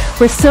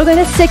 We're still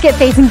gonna stick it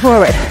facing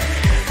forward.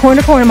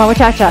 Corner, corner, mambo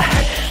cha-cha.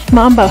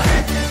 Mambo.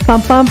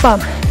 Bump, bump,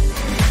 bump.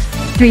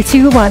 3,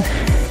 2, 1.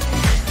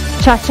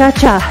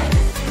 Cha-cha-cha.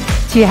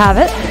 Do you have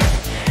it?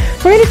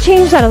 We're gonna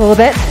change that a little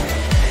bit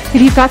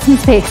if you've got some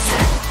space.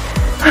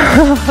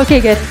 Okay,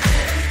 good.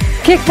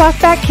 Kick, walk,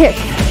 back, kick.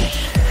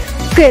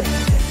 Good.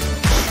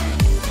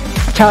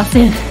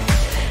 Charleston.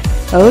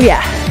 Oh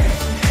yeah.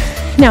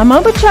 Now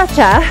mambo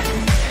cha-cha.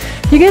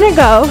 You're gonna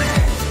go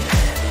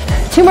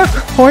 2 more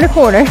corner,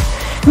 corner.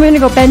 We're gonna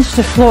go bench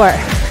to floor.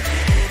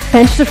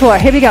 Bench to floor.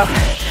 Here we go.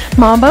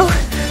 Mambo,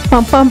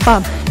 bump, bump,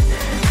 bump.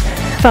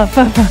 Bump,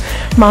 bump, bump.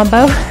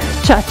 Mambo,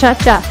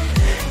 cha-cha-cha.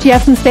 Do you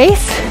have some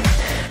space?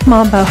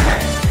 Mambo.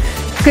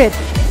 Good.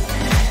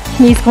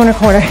 Knees corner,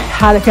 corner.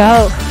 How'd it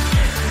go?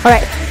 All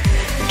right.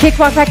 Kick,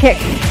 walk, back, kick.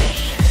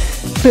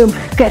 Boom,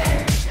 good.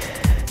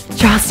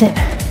 Charleston.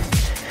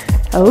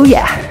 Oh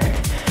yeah.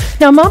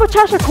 Now Mambo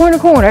Cha-Cha corner,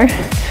 corner,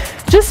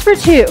 just for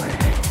 2.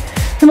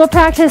 And we'll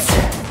practice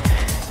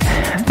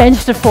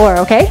bench to floor,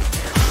 okay?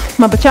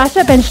 Mambo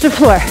Cha-Cha, bench to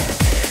floor.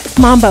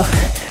 Mambo,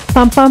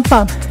 bump, bump,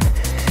 bump.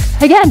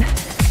 Again,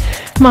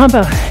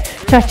 Mambo,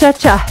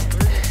 Cha-Cha-Cha.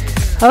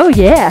 Oh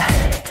yeah.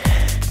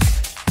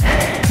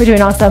 We're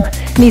doing awesome.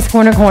 Knees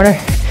corner, corner.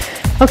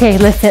 Okay,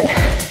 listen.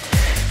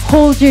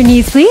 Hold your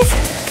knees, please.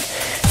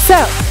 So,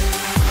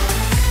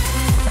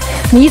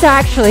 knees are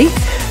actually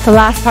the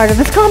last part of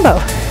this combo.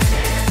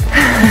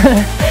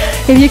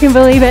 If you can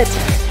believe it.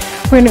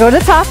 We're gonna go to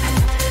the top,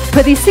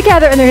 put these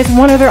together, and there's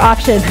one other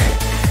option.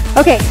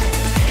 Okay,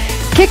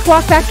 kick,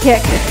 walk, back,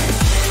 kick.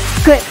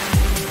 Good.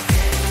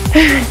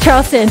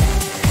 Charleston,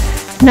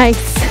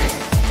 nice.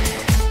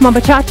 Mambo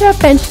Cha-Cha,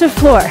 bench to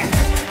floor.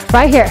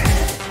 Right here.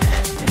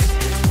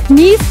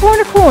 Knees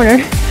corner, corner.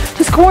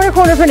 Just corner,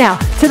 corner for now.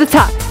 To the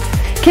top.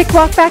 Kick,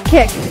 walk, back,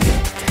 kick.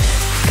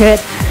 Good.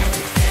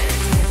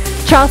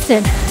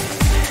 Charleston.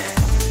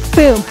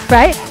 Boom,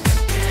 right?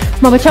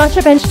 Mambo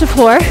Cha-Cha, bench to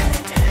floor.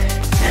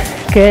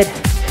 Good.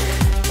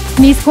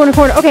 Knees corner,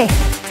 corner. Okay.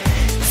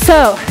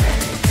 So,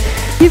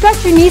 you've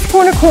got your knees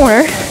corner,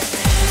 corner.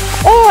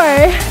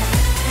 Or,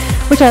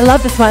 which I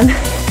love this one,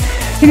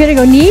 you're gonna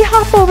go knee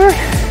hop over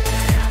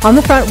on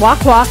the front,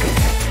 walk, walk,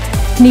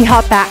 knee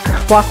hop back,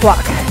 walk,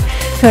 walk.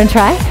 So, wanna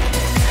try?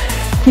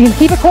 You can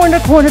keep it corner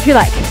to corner if you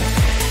like.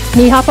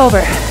 Knee hop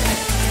over,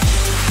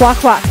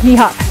 walk, walk, knee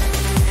hop.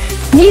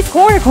 Knees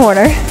corner,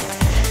 corner.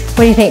 What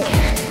do you think?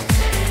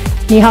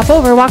 Knee hop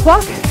over, walk,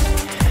 walk.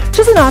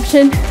 Just an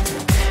option.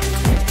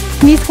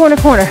 Knees corner,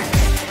 corner.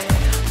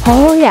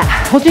 Oh yeah,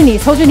 hold your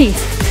knees, hold your knees.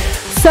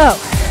 So,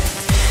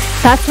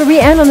 that's where we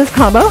end on this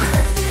combo.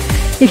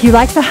 If you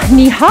like the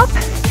knee hop,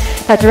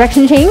 that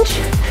direction change,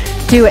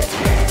 do it.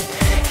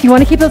 If you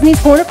want to keep those knees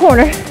corner,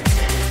 corner,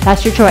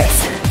 that's your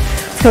choice.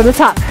 Let's go to the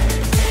top.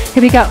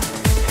 Here we go.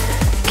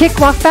 Kick,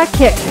 walk, back,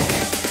 kick.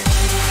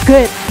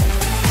 Good.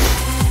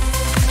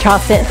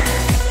 Charleston.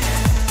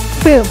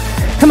 Boom.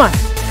 Come on.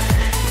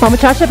 Mambo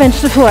Cha-Cha, bench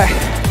to floor.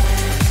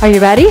 Are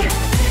you ready?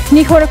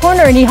 Knee corner,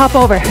 corner, or knee hop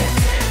over.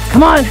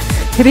 Come on.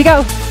 Here we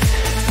go.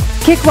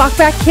 Kick, walk,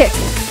 back, kick.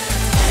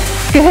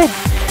 Good.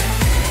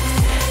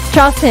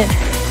 Charleston.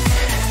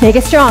 Make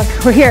it strong.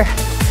 We're here.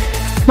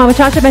 Mambo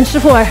Cha-Cha, bench to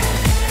floor.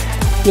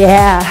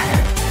 Yeah.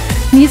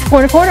 Knees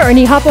corner, corner, or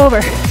knee hop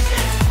over.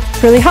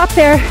 Really hop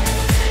there.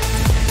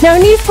 Now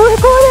knees corner,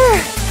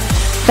 corner.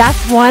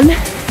 That's 1,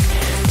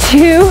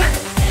 2,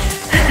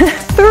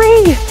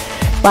 3.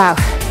 Wow.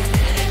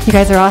 You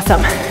guys are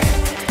awesome.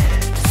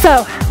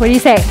 So, what do you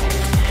say?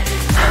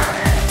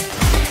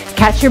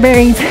 Catch your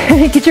bearings.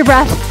 Get your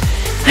breath.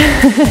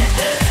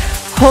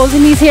 Hold the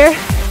knees here.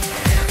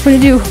 We're gonna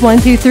do 1,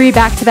 2, 3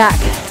 back to back.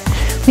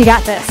 We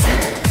got this.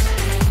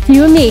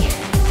 You and me.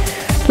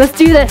 Let's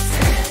do this.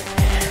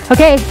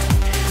 Okay,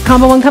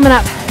 combo 1 coming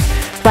up.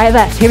 Right,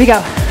 left, here we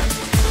go.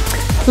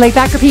 Leg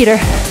back repeater.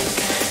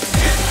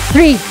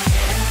 3,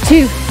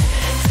 2,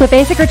 split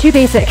basic or 2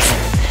 basics.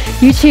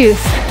 You choose.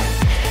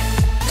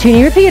 2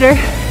 knee repeater.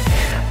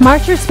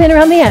 March or spin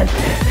around the end.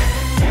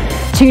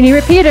 2 knee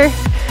repeater.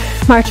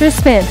 March or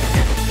spin.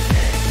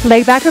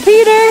 Leg back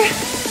repeater.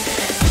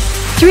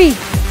 3,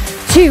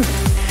 2,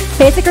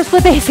 basic or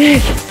split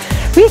basic.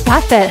 We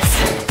got this.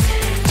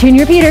 2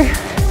 knee repeater.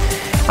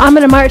 I'm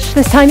gonna march.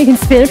 This time you can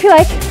spin if you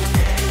like.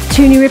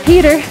 2 knee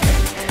repeater.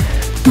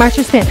 March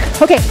or spin.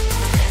 Okay,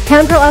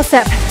 ham curl L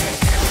step.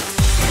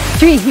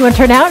 3, you wanna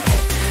turn out?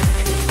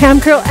 Ham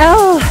curl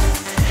L.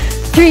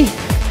 3,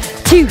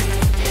 2,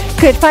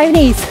 good, 5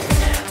 knees.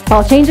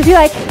 Ball change if you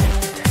like.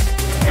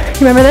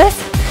 Remember this?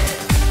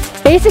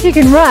 Basic you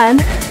can run.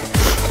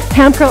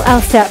 Ham curl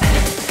L step.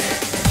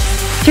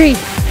 3,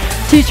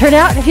 2, turn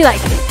out if you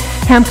like.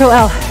 Ham curl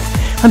L.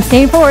 I'm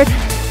staying forward.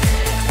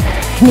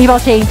 Knee ball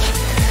change.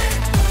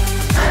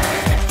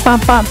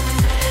 Bump, bump.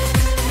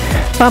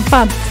 Bump,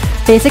 bump.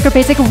 Basic or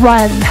basic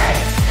run.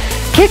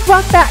 Kick,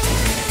 walk back.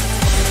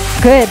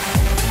 Good.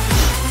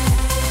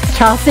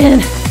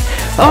 Charleston.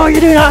 Oh,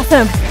 you're doing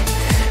awesome.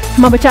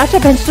 Mambo Cha-Cha,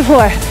 bench to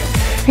floor.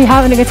 Are you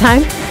having a good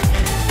time?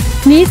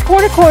 Knees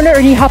corner, corner,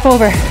 or knee hop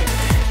over.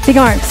 Big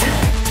arms.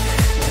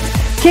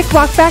 Kick,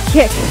 walk back,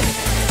 kick.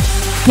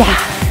 Yeah.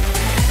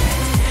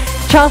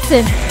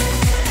 Charleston.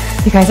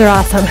 You guys are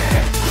awesome.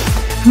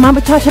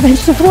 Mambo Cha-Cha,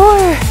 bench to floor.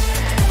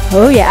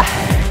 Oh yeah.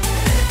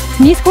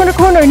 Knees corner,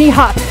 corner, knee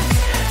hop.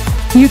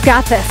 You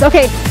got this.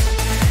 Okay.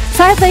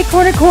 Side leg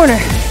corner, corner.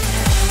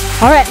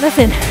 All right,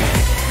 listen.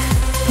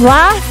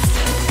 Last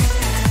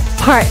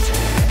part.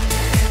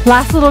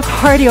 Last little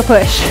cardio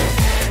push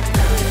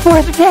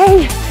for the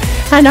day.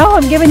 I know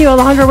I'm giving you a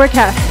longer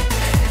workout.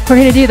 We're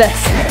gonna do this.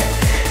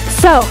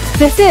 So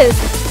this is,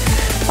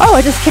 oh,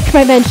 I just kicked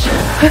my bench.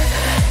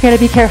 Gotta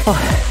be careful.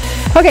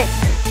 Okay,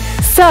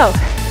 so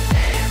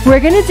we're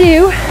gonna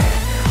do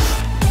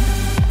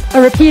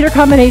a repeater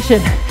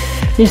combination.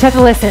 You just have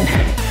to listen.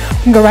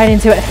 We can go right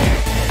into it.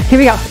 Here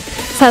we go.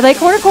 Side leg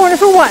corner, corner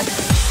for 1.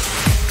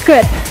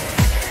 Good.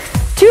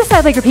 2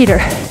 side leg repeater.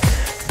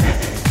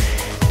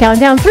 Down,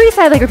 down, 3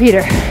 side leg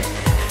repeater.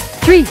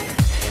 3,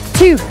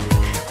 2,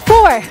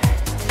 4.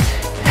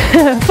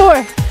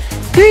 4,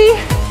 3,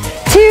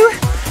 2,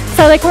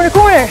 side leg, corner,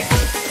 corner.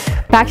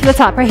 Back to the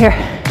top right here.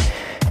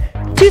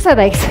 2 side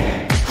legs.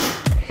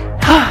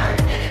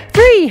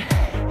 3,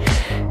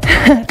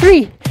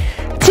 3,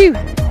 2,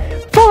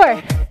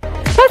 4.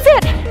 That's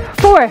it.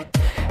 4,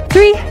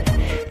 3,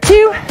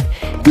 2,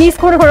 knees,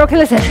 corner, corner. Okay,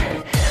 listen.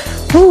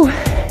 Ooh.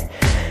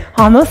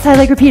 On those side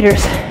leg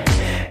repeaters,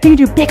 you can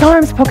do big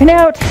arms poking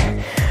out.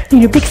 You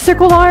can do big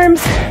circle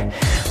arms.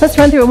 Let's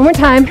run through it one more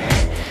time.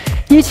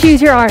 You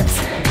choose your arms.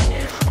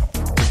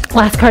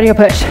 Last cardio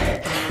push.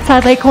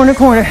 Side leg, corner,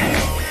 corner.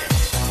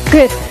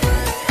 Good.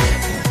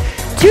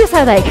 2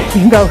 side leg.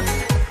 You can go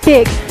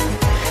big.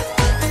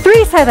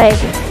 3 side leg.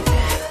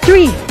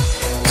 3,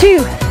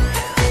 2,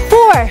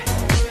 4.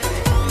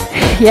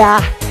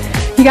 Yeah,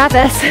 you got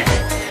this.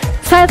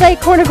 Side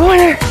leg, corner,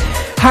 corner.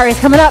 Heart rate's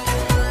coming up.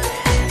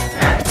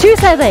 2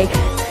 side leg.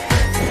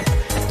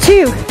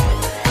 2,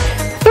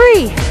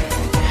 3,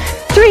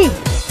 3,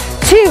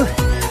 2,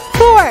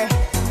 4.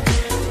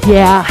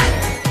 Yeah.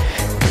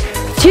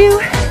 2.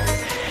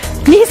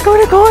 Knees,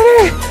 corner,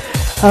 corner.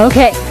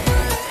 Okay.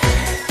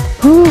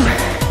 Ooh.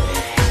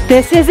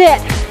 This is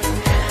it.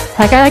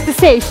 Like I like to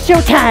say,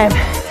 showtime.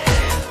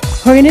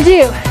 We're gonna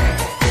do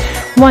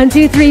 1,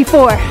 2, 3,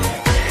 4.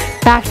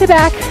 Back to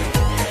back.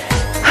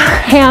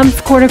 Hams,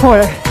 corner,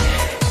 corner.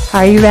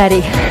 Are you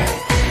ready?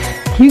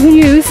 You can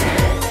use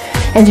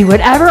and do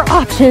whatever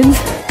options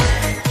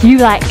you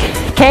like,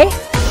 okay?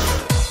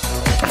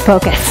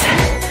 Focus.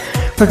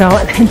 We're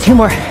going in 2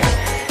 more.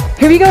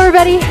 Here we go,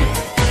 everybody.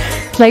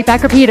 Leg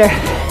back repeater.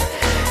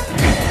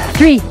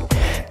 3,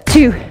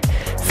 2,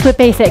 split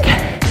basic.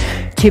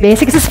 2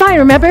 basics is fine,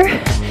 remember?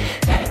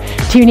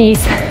 2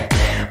 knees,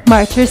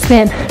 march or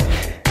spin.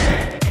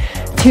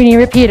 2 knee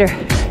repeater,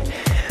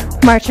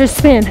 march or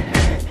spin.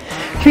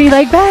 3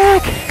 leg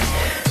back.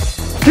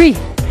 3,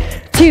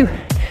 2,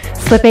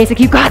 split basic.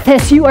 You got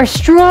this, you are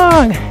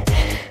strong.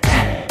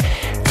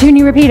 2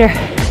 knee repeater,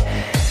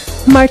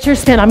 march or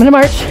spin. I'm gonna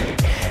march.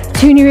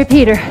 2 knee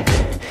repeater,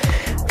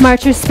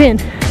 march or spin.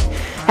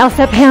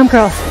 L-step ham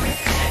curls.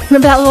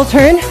 Remember that little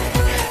turn?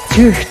 It's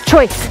your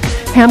choice.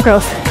 Ham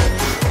curls.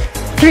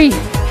 3,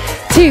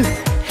 2,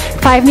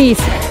 5 knees.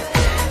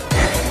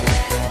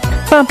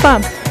 Bump,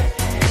 bump.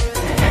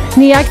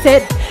 Knee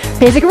exit.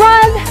 Basic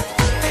run.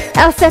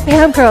 L-step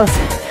ham curls.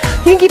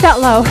 You can keep that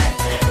low.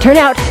 Turn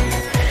out.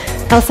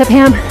 L-step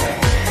ham.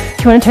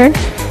 Do you want to turn?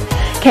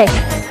 Okay.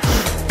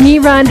 Knee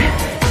run.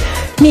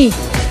 Knee.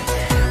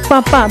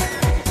 Bump, bump.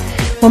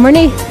 One more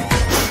knee.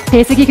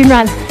 Basic, you can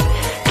run.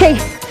 Okay.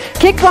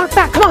 Kick, walk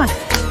back. Come on.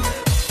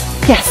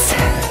 Yes.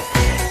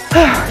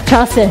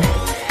 Charleston.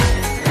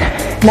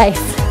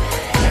 Nice.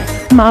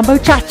 Mambo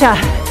cha-cha.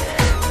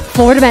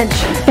 Floor to bench.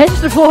 Bench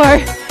to floor.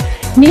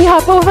 Knee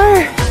hop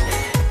over.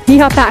 Knee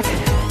hop back.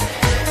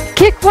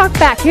 Kick, walk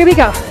back. Here we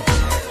go.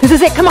 This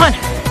is it. Come on.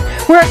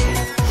 Work.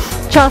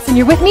 Charleston,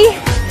 you're with me?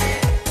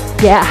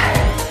 Yeah.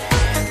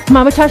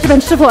 Mambo cha-cha,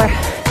 bench to floor.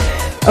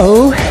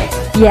 Oh,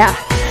 yeah.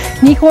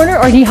 Knee corner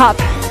or knee hop.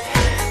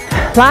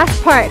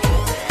 Last part.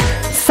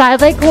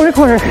 Side leg, corner,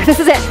 corner. This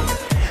is it.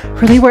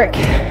 Really work.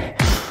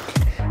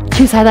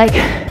 2 side leg,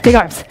 big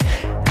arms.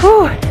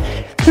 Whew.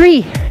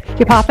 3,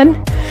 you're popping.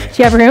 Do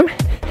you have room?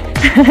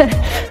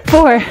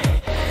 4,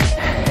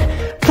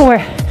 4,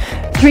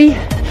 3,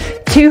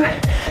 2,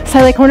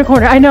 side leg, corner,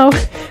 corner. I know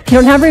if you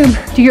don't have room,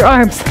 do your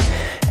arms.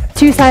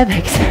 2 side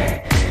legs.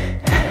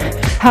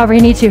 However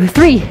you need to.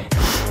 3,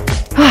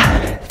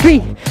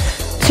 3,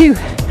 2,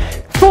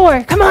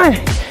 4. Come on.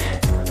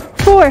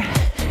 4,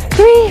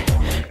 3,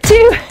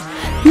 2.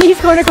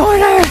 Knees, corner,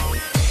 corner.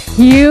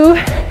 You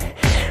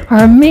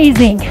are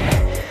amazing.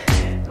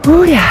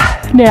 Ooh,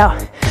 yeah. Now,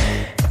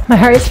 my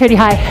heart is pretty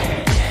high,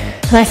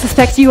 and I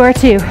suspect you are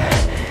too.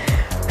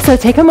 So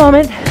take a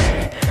moment.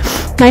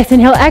 Nice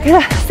inhale,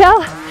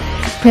 exhale.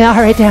 Bring that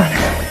heart rate down.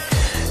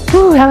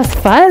 Ooh, that was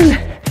fun.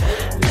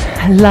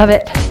 I love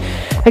it.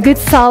 A good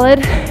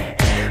solid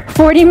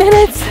 40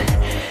 minutes.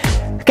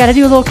 Got to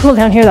do a little cool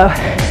down here though.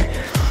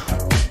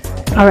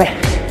 All right.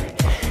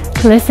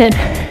 Listen.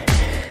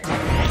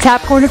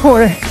 Tap, corner,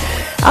 corner.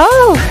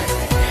 Oh,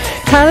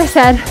 Tyler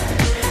said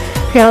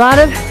we got a lot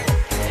of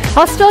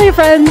Australia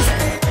friends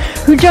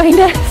who joined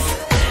us.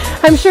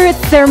 I'm sure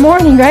it's their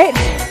morning, right?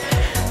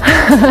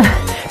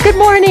 Good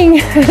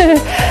morning.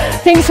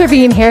 Thanks for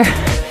being here.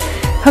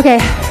 Okay,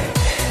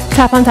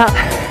 tap on top.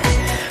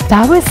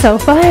 That was so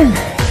fun.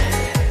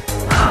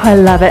 Oh, I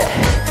love it.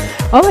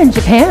 Oh, in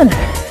Japan.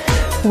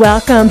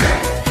 Welcome.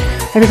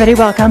 Everybody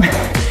welcome.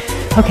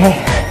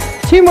 Okay,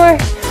 2 more.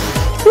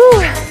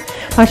 Woo.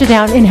 March it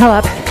down, inhale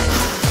up.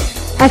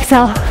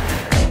 Exhale.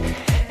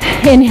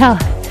 Inhale.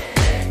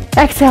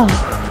 Exhale.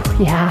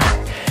 Yeah.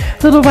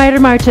 Little wider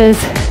marches.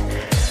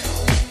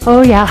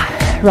 Oh yeah.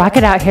 Rock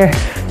it out here.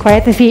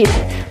 Quiet the feet.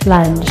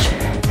 Lunge.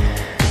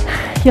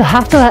 You'll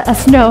have to let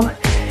us know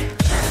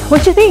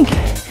what you think.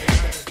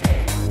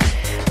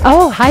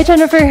 Oh, hi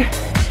Jennifer.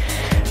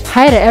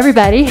 Hi to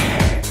everybody.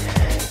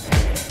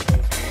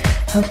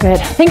 Oh, good.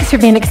 Thanks for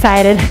being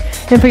excited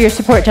and for your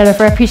support,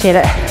 Jennifer. I appreciate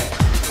it.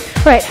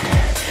 All right,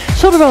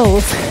 shoulder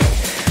rolls.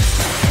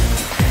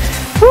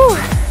 Woo,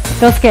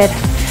 feels good.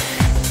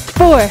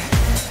 4,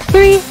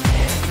 3,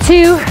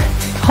 2,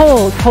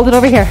 hold. Hold it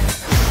over here.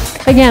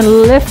 Again,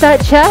 lift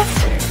that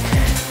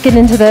chest. Get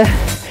into the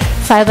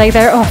side leg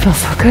there. Oh, it feels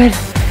so good.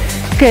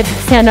 Good.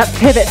 Stand up,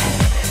 pivot.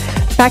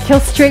 Back heel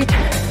straight.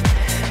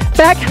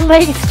 Back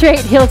leg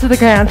straight, heel to the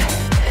ground.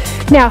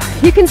 Now,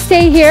 you can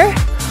stay here.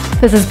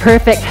 This is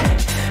perfect.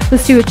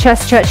 Let's do a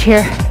chest stretch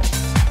here.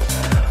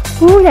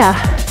 Ooh, yeah.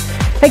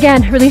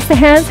 Again, release the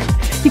hands.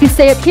 You can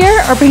stay up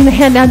here or bring the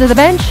hand down to the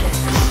bench.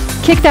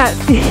 Kick that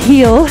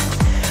heel.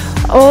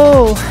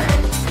 Oh,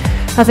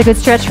 that's a good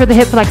stretch for the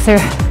hip flexor.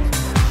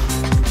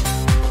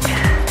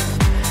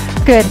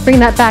 Good. Bring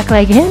that back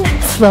leg in.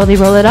 Slowly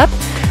roll it up.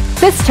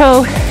 This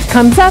toe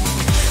comes up.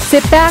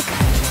 Sit back.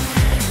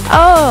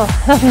 Oh,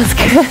 that feels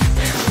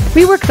good.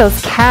 We work those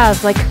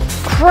calves like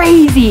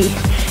crazy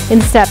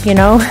in step, you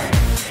know.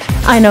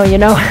 I know you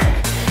know.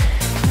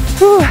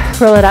 Whew,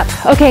 roll it up.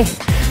 Okay,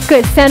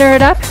 good. Center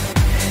it up.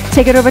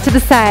 Take it over to the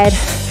side.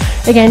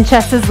 Again,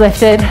 chest is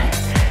lifted.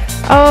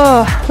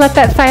 Oh, let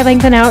that thigh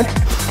lengthen out.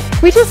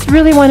 We just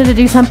really wanted to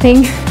do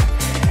something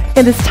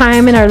in this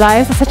time in our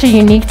lives. It's such a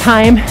unique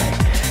time.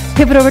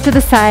 Pivot over to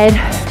the side.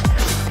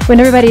 When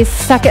everybody's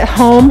stuck at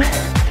home,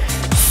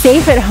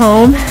 safe at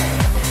home,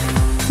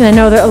 and I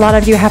know that a lot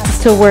of you have to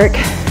still work.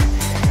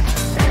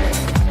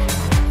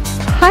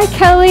 Hi,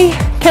 Kelly.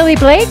 Kelly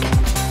Blake.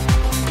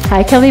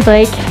 Hi, Kelly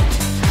Blake.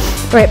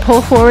 All right,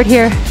 pull forward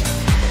here.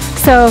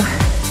 So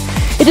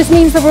it just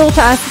means the world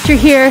to us that you're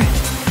here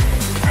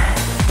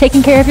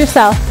taking care of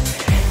yourself.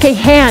 Okay,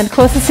 hand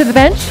closest to the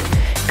bench.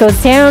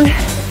 Goes down.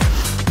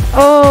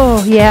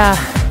 Oh, yeah.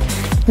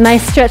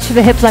 Nice stretch to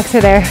the hip flexor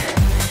there.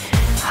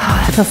 Oh,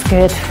 that feels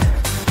good.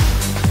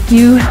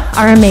 You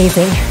are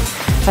amazing.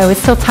 I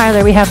always tell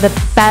Tyler we have the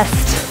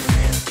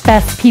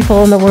best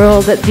people in the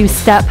world that do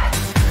step.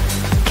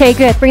 Okay,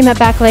 good. Bring that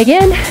back leg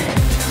in.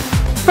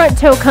 Front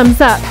toe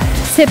comes up.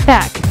 Sit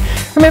back.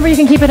 Remember, you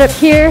can keep it up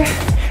here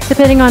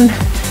depending on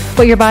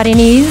what your body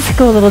needs.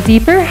 Go a little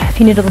deeper if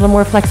you need a little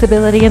more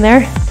flexibility in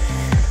there.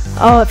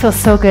 Oh, it feels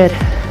so good.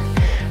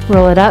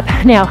 Roll it up.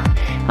 Now,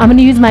 I'm going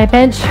to use my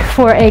bench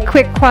for a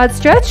quick quad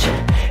stretch.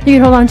 You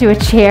can hold on to a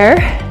chair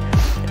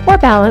or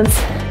balance,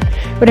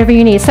 whatever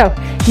you need. So,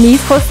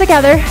 knees close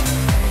together.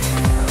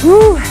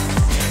 Woo.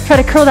 Try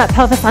to curl that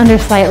pelvis under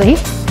slightly.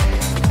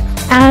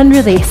 And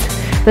release.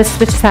 Let's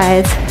switch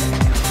sides.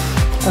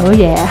 Oh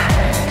yeah.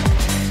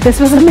 This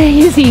was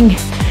amazing.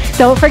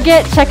 Don't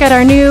forget, check out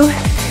our new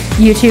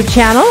YouTube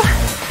channel,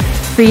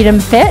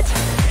 Freedom.Fit,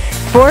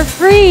 for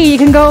free. You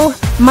can go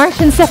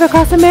march and step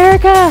across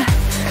America.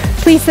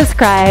 Please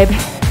subscribe.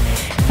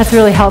 That's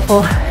really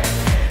helpful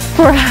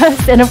for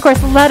us. And of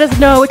course, let us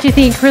know what you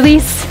think.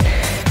 Release.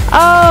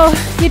 Oh,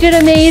 you did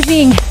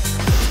amazing.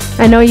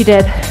 I know you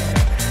did.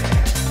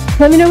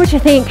 Let me know what you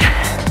think.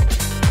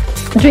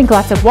 Drink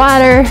lots of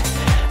water.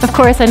 Of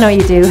course, I know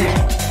you do.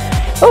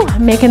 Oh,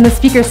 I'm making the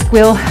speaker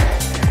squeal.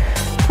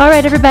 All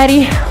right,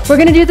 everybody, we're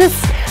gonna do this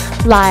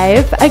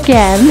live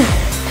again.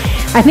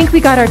 I think we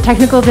got our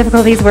technical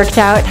difficulties worked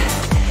out.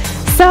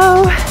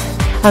 So,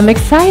 I'm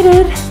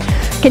excited.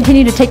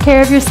 Continue to take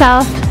care of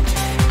yourself.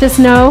 Just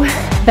know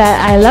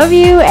that I love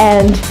you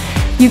and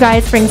you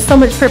guys bring so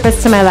much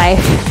purpose to my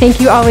life. Thank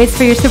you always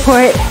for your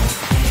support.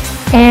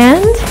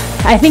 And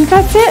I think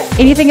that's it.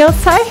 Anything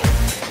else, Ty?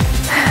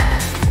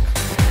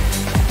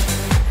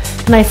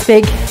 Nice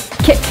big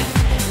kick.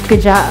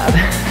 Good job.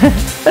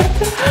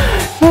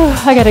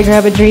 Oh, I gotta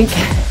grab a drink.